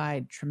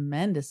magnified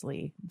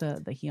tremendously,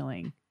 the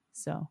healing.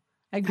 So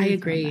I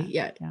agree.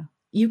 Yeah.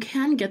 You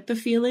can get the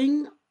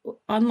feeling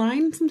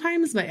online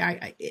sometimes, but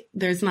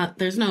there's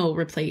no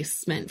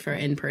replacement for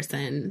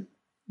in-person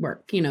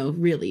work,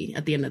 really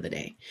at the end of the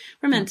day.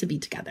 We're meant to be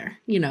together,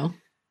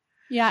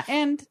 Yeah.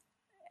 And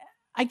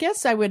I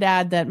guess I would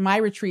add that my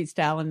retreat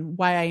style and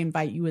why I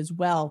invite you as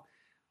well,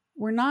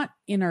 we're not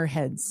in our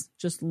heads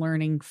just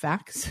learning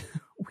facts.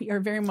 We are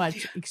very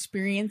much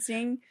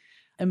experiencing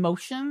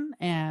emotion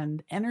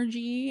and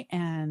energy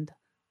and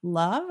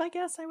love, I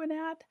guess I would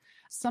add.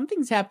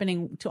 Something's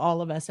happening to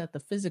all of us at the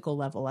physical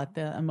level, at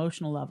the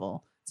emotional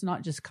level. It's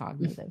not just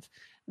cognitive.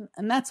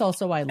 And that's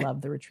also why I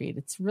love the retreat.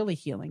 It's really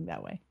healing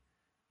that way.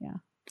 Yeah.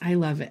 I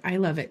love it. I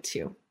love it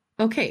too.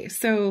 Okay.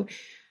 So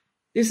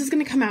this is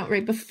going to come out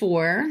right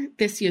before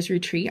this year's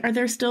retreat. Are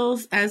there still,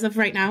 as of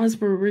right now, as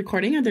we're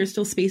recording, are there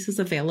still spaces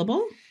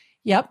available?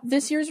 Yep.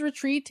 This year's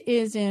retreat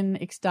is in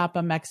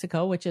Ixtapa,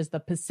 Mexico, which is the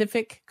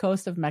Pacific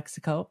coast of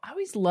Mexico. I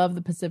always love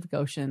the Pacific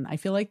Ocean. I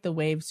feel like the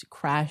waves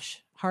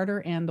crash harder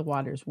and the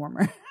water's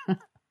warmer.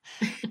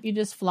 You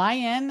just fly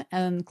in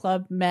and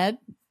Club Med,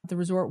 the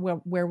resort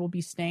where we'll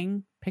be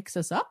staying, picks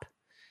us up.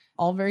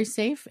 All very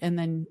safe. And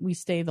then we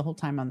stay the whole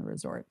time on the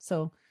resort.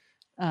 So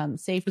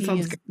safety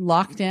is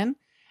locked in.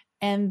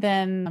 And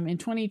then in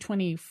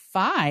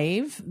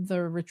 2025,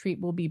 the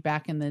retreat will be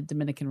back in the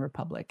Dominican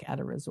Republic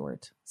at a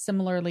resort.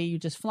 Similarly, you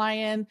just fly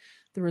in,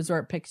 the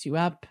resort picks you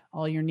up,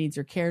 all your needs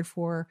are cared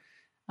for,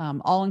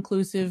 all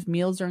inclusive,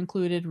 meals are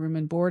included, room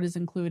and board is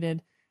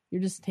included.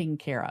 You're just taken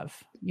care of.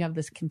 You have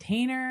this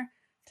container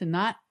to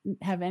not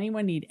have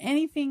anyone need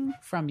anything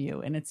from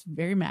you. And it's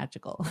very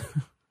magical.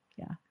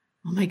 Yeah.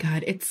 Oh my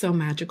God. It's so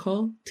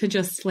magical to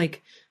just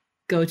like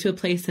go to a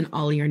place and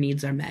all your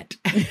needs are met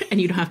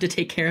and you don't have to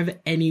take care of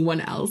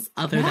anyone else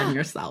other than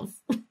yourself.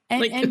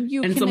 And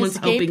you can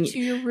escape to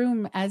your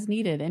room as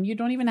needed. And you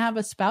don't even have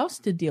a spouse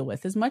to deal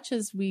with. As much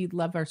as we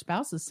love our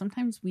spouses,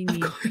 sometimes we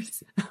need... Of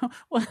course.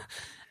 Well,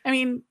 I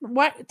mean,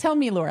 tell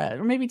me, Laura,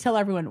 or maybe tell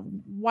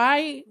everyone,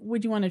 why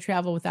would you want to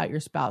travel without your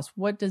spouse?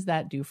 What does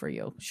that do for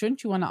you?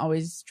 Shouldn't you want to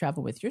always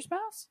travel with your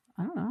spouse?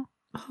 I don't know.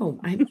 Oh,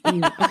 I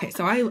mean, okay.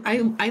 So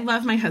I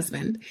love my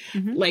husband.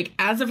 Mm-hmm. Like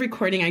as of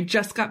recording, I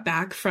just got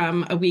back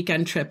from a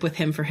weekend trip with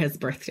him for his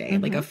birthday,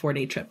 like a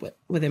 4-day trip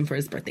with him for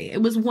his birthday.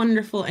 It was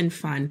wonderful and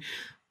fun,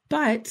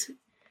 but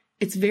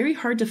it's very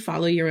hard to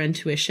follow your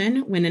intuition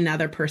when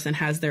another person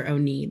has their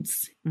own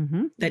needs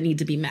that need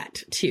to be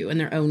met too, and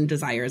their own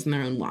desires and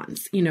their own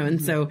wants,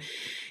 and so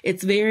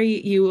it's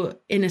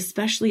and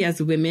especially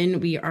as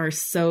women, we are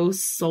so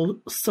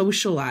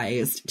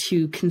socialized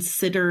to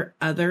consider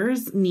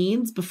others'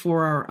 needs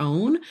before our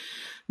own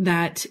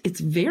that it's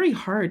very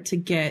hard to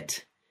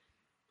get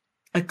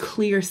a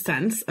clear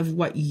sense of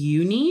what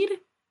you need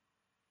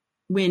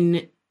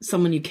when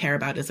someone you care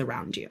about is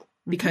around you,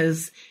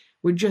 because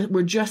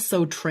we're just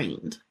so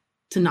trained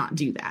to not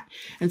do that.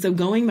 And so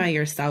going by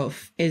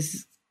yourself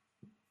is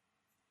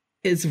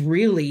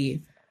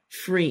really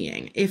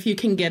freeing. If you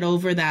can get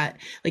over that,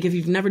 like if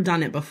you've never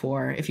done it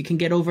before, if you can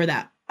get over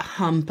that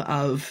hump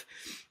of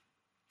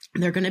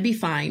they're going to be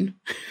fine.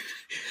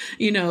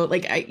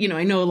 Like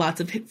I know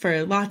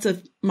for lots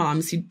of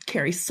moms who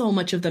carry so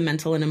much of the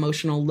mental and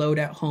emotional load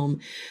at home,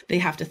 they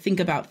have to think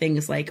about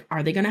things like,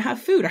 are they going to have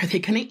food? Are they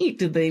going to eat?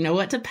 Do they know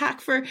what to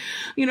pack for,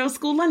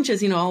 school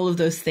lunches? All of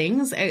those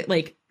things.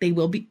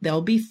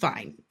 They'll be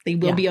fine. They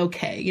will be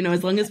okay.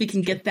 As long as we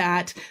can get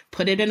that,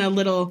 put it in a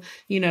little,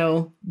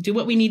 do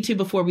what we need to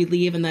before we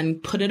leave and then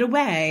put it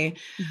away.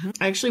 Mm-hmm.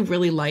 I actually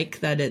really like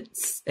that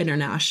it's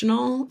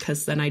international,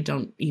 because then I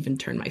don't even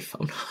turn my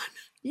phone on.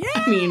 Yes.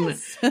 I mean,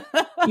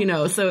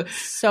 so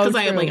because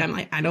I'm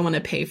like, I don't want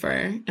to pay for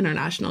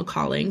international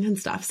calling and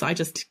stuff. So I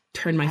just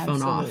turn my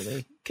phone off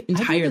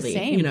entirely,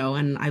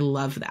 and I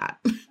love that.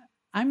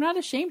 I'm not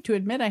ashamed to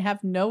admit I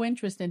have no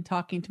interest in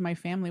talking to my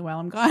family while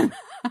I'm gone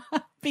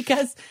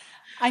because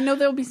I know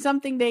there'll be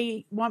something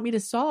they want me to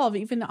solve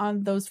even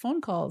on those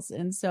phone calls.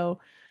 And so,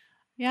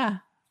 yeah,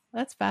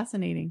 that's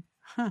fascinating.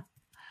 Huh.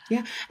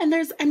 Yeah. And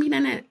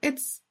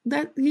it's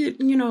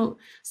that,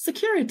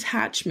 secure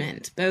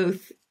attachment,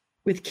 both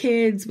with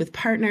kids, with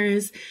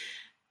partners,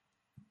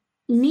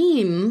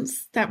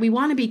 means that we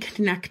want to be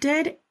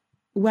connected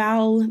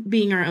while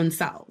being our own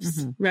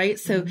selves, right?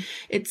 So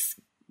it's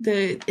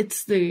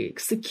the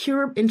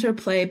secure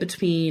interplay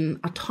between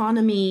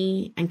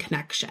autonomy and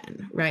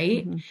connection,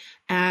 right? Mm-hmm.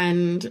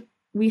 And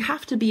we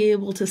have to be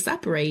able to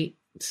separate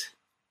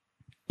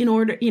in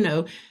order,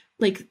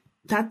 like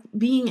that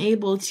being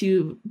able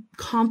to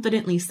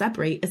confidently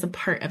separate is a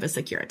part of a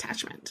secure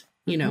attachment,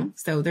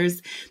 So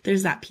there's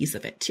that piece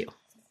of it too.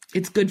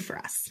 It's good for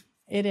us.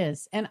 It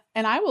is. And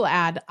I will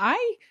add,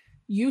 I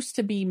used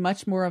to be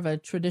much more of a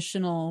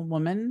traditional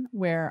woman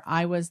where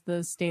I was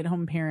the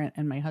stay-at-home parent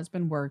and my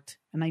husband worked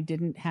and I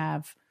didn't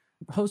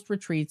host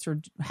retreats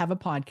or have a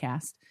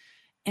podcast.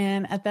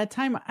 And at that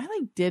time,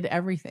 I did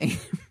everything.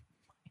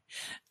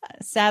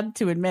 Sad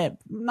to admit,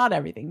 not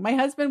everything. My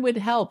husband would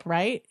help,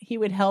 right? He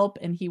would help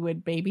and he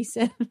would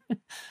babysit.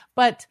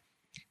 But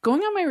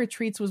going on my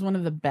retreats was one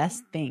of the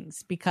best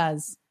things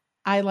because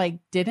I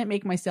didn't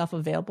make myself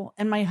available.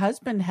 And my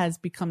husband has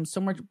become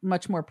so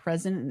much more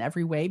present in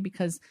every way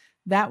because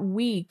that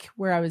week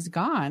where I was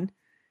gone,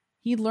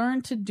 he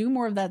learned to do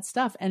more of that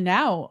stuff. And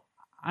now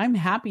I'm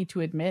happy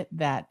to admit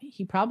that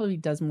he probably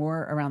does more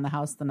around the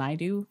house than I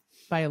do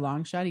by a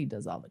long shot. He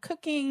does all the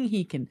cooking.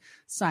 He can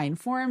sign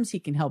forms. He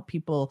can help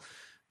people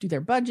do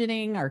their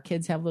budgeting. Our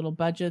kids have little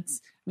budgets.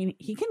 I mean,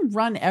 he can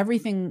run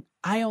everything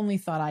I only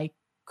thought I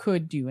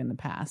could do in the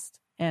past.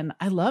 And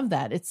I love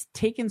that. It's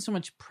taken so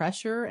much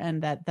pressure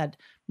and that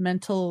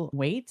mental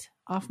weight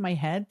off my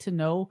head to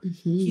know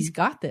he's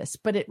got this.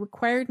 But it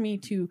required me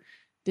to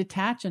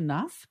detach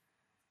enough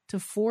to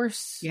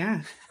force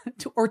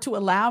to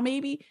allow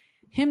maybe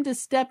him to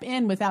step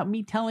in without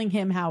me telling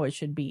him how it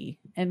should be.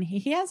 And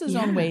he has his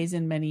own ways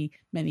in many,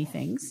 many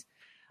things.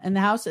 And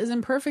the house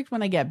isn't perfect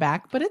when I get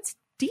back, but it's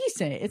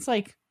decent. It's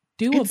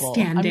doable.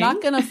 I'm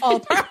not going to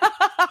fall.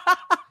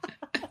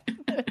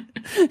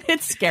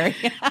 It's scary.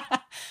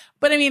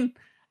 But I mean,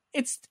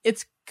 it's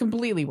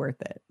completely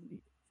worth it.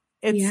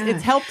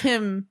 It's helped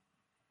him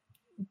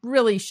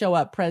really show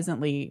up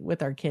presently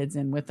with our kids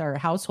and with our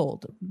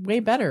household way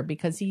better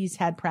because he's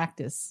had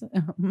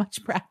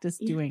much practice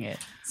doing it.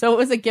 So it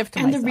was a gift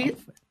to myself.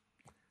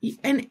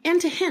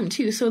 And to him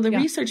too. So the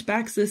research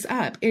backs this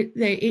up.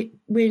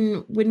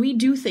 When we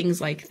do things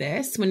like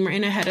this, when we're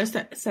in a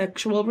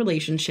heterosexual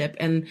relationship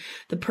and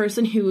the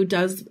person who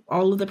does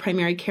all of the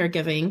primary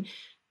caregiving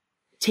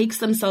takes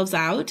themselves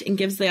out and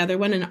gives the other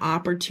one an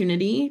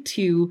opportunity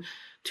to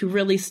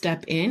really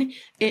step in,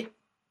 it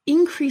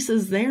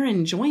increases their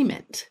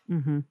enjoyment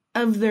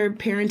of their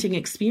parenting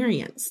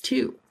experience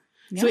too.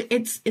 Yep. So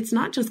it's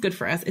not just good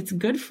for us, it's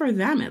good for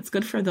them. It's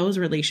good for those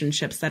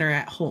relationships that are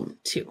at home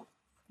too.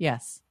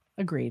 Yes.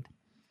 Agreed.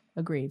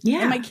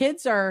 Yeah. And my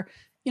kids are,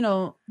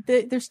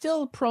 they're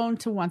still prone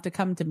to want to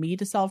come to me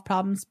to solve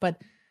problems,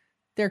 but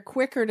they're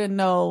quicker to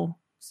know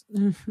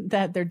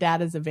that their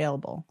dad is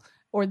available.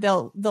 Or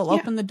they'll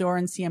open the door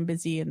and see I'm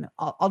busy and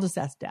I'll just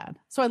ask dad.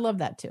 So I love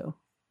that too.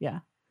 Yeah.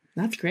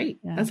 That's great.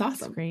 Yeah, that's awesome.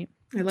 That's great.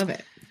 I love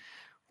it.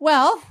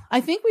 Well, I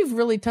think we've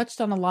really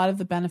touched on a lot of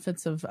the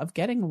benefits of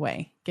getting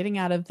away, getting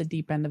out of the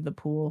deep end of the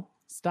pool,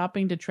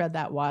 stopping to tread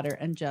that water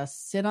and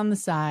just sit on the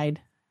side.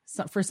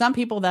 So for some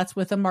people, that's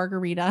with a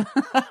margarita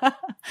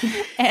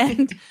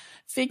and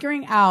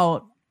figuring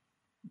out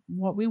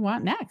what we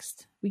want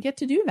next. We get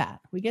to do that.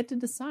 We get to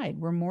decide.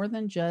 We're more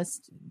than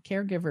just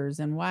caregivers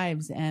and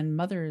wives and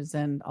mothers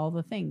and all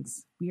the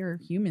things. We are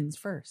humans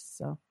first.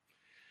 So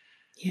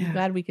I'm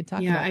glad we could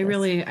talk about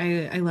this.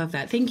 I love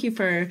that. Thank you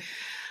for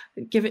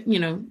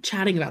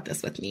chatting about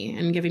this with me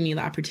and giving me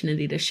the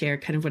opportunity to share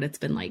kind of what it's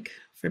been like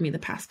for me the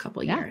past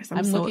couple of years.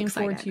 I'm so looking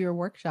excited. forward to your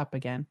workshop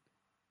again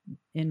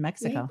in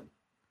Mexico. Yeah.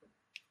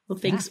 Well,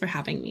 thanks for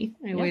having me.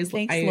 Thanks,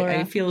 Laura.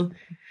 I feel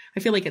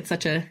like it's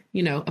such a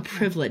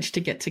privilege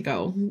to get to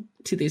go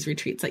to these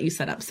retreats that you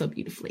set up so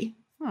beautifully.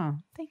 Oh,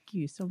 thank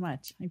you so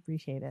much. I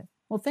appreciate it.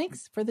 Well,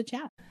 thanks for the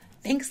chat.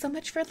 Thanks so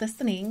much for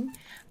listening.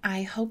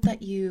 I hope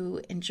that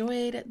you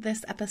enjoyed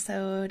this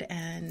episode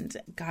and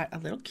got a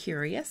little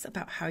curious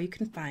about how you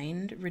can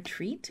find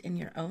retreat in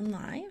your own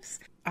lives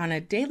on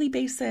a daily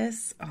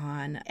basis,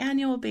 on an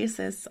annual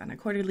basis, on a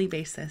quarterly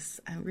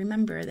basis.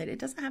 Remember that it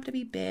doesn't have to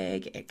be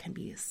big. It can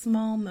be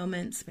small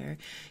moments where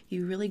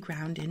you really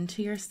ground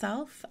into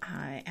yourself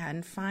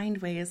and find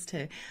ways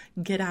to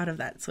get out of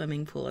that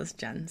swimming pool, as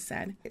Jen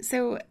said.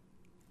 So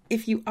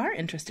if you are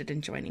interested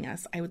in joining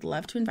us, I would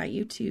love to invite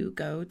you to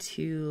go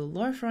to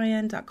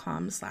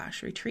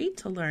laurafroyen.com/retreat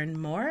to learn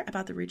more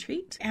about the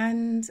retreat.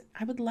 And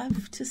I would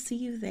love to see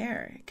you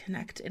there,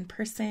 connect in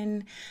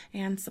person,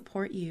 and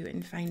support you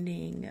in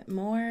finding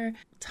more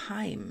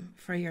time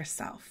for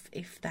yourself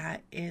if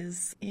that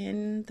is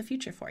in the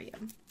future for you.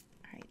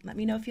 Let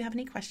me know if you have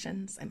any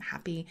questions. I'm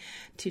happy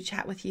to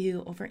chat with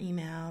you over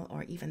email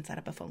or even set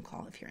up a phone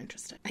call if you're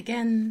interested.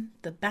 Again,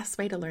 the best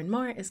way to learn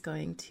more is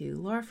going to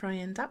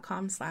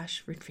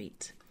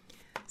laurafroyen.com/retreat.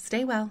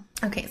 Stay well.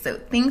 Okay, so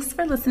thanks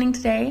for listening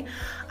today.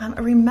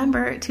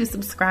 Remember to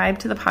subscribe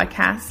to the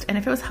podcast. And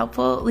if it was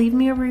helpful, leave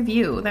me a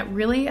review. That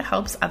really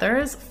helps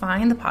others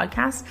find the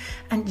podcast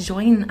and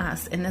join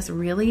us in this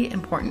really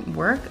important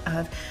work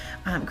of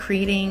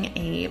creating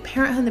a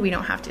parenthood that we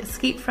don't have to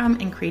escape from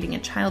and creating a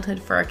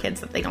childhood for our kids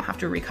that they don't have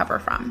to recover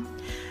from.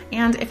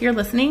 And if you're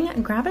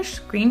listening, grab a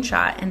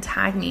screenshot and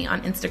tag me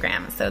on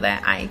Instagram so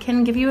that I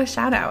can give you a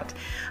shout out.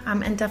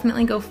 And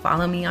definitely go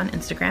follow me on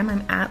Instagram.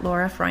 I'm at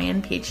Laura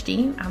Froyen,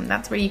 PhD.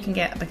 That's where you can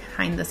get a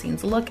behind the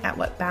scenes look at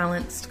what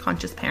balanced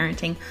conscious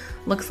parenting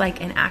looks like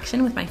in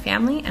action with my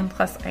family. And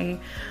plus I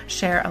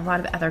share a lot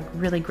of other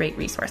really great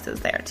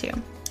resources there too.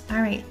 All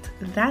right,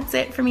 that's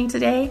it for me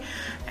today.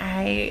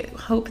 I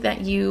hope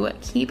that you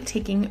keep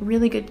taking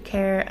really good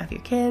care of your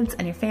kids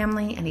and your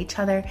family and each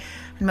other,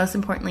 and most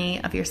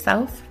importantly, of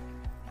yourself.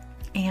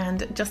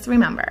 And just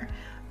remember,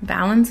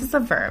 balance is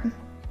a verb,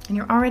 and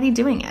you're already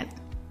doing it.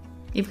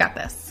 You've got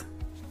this.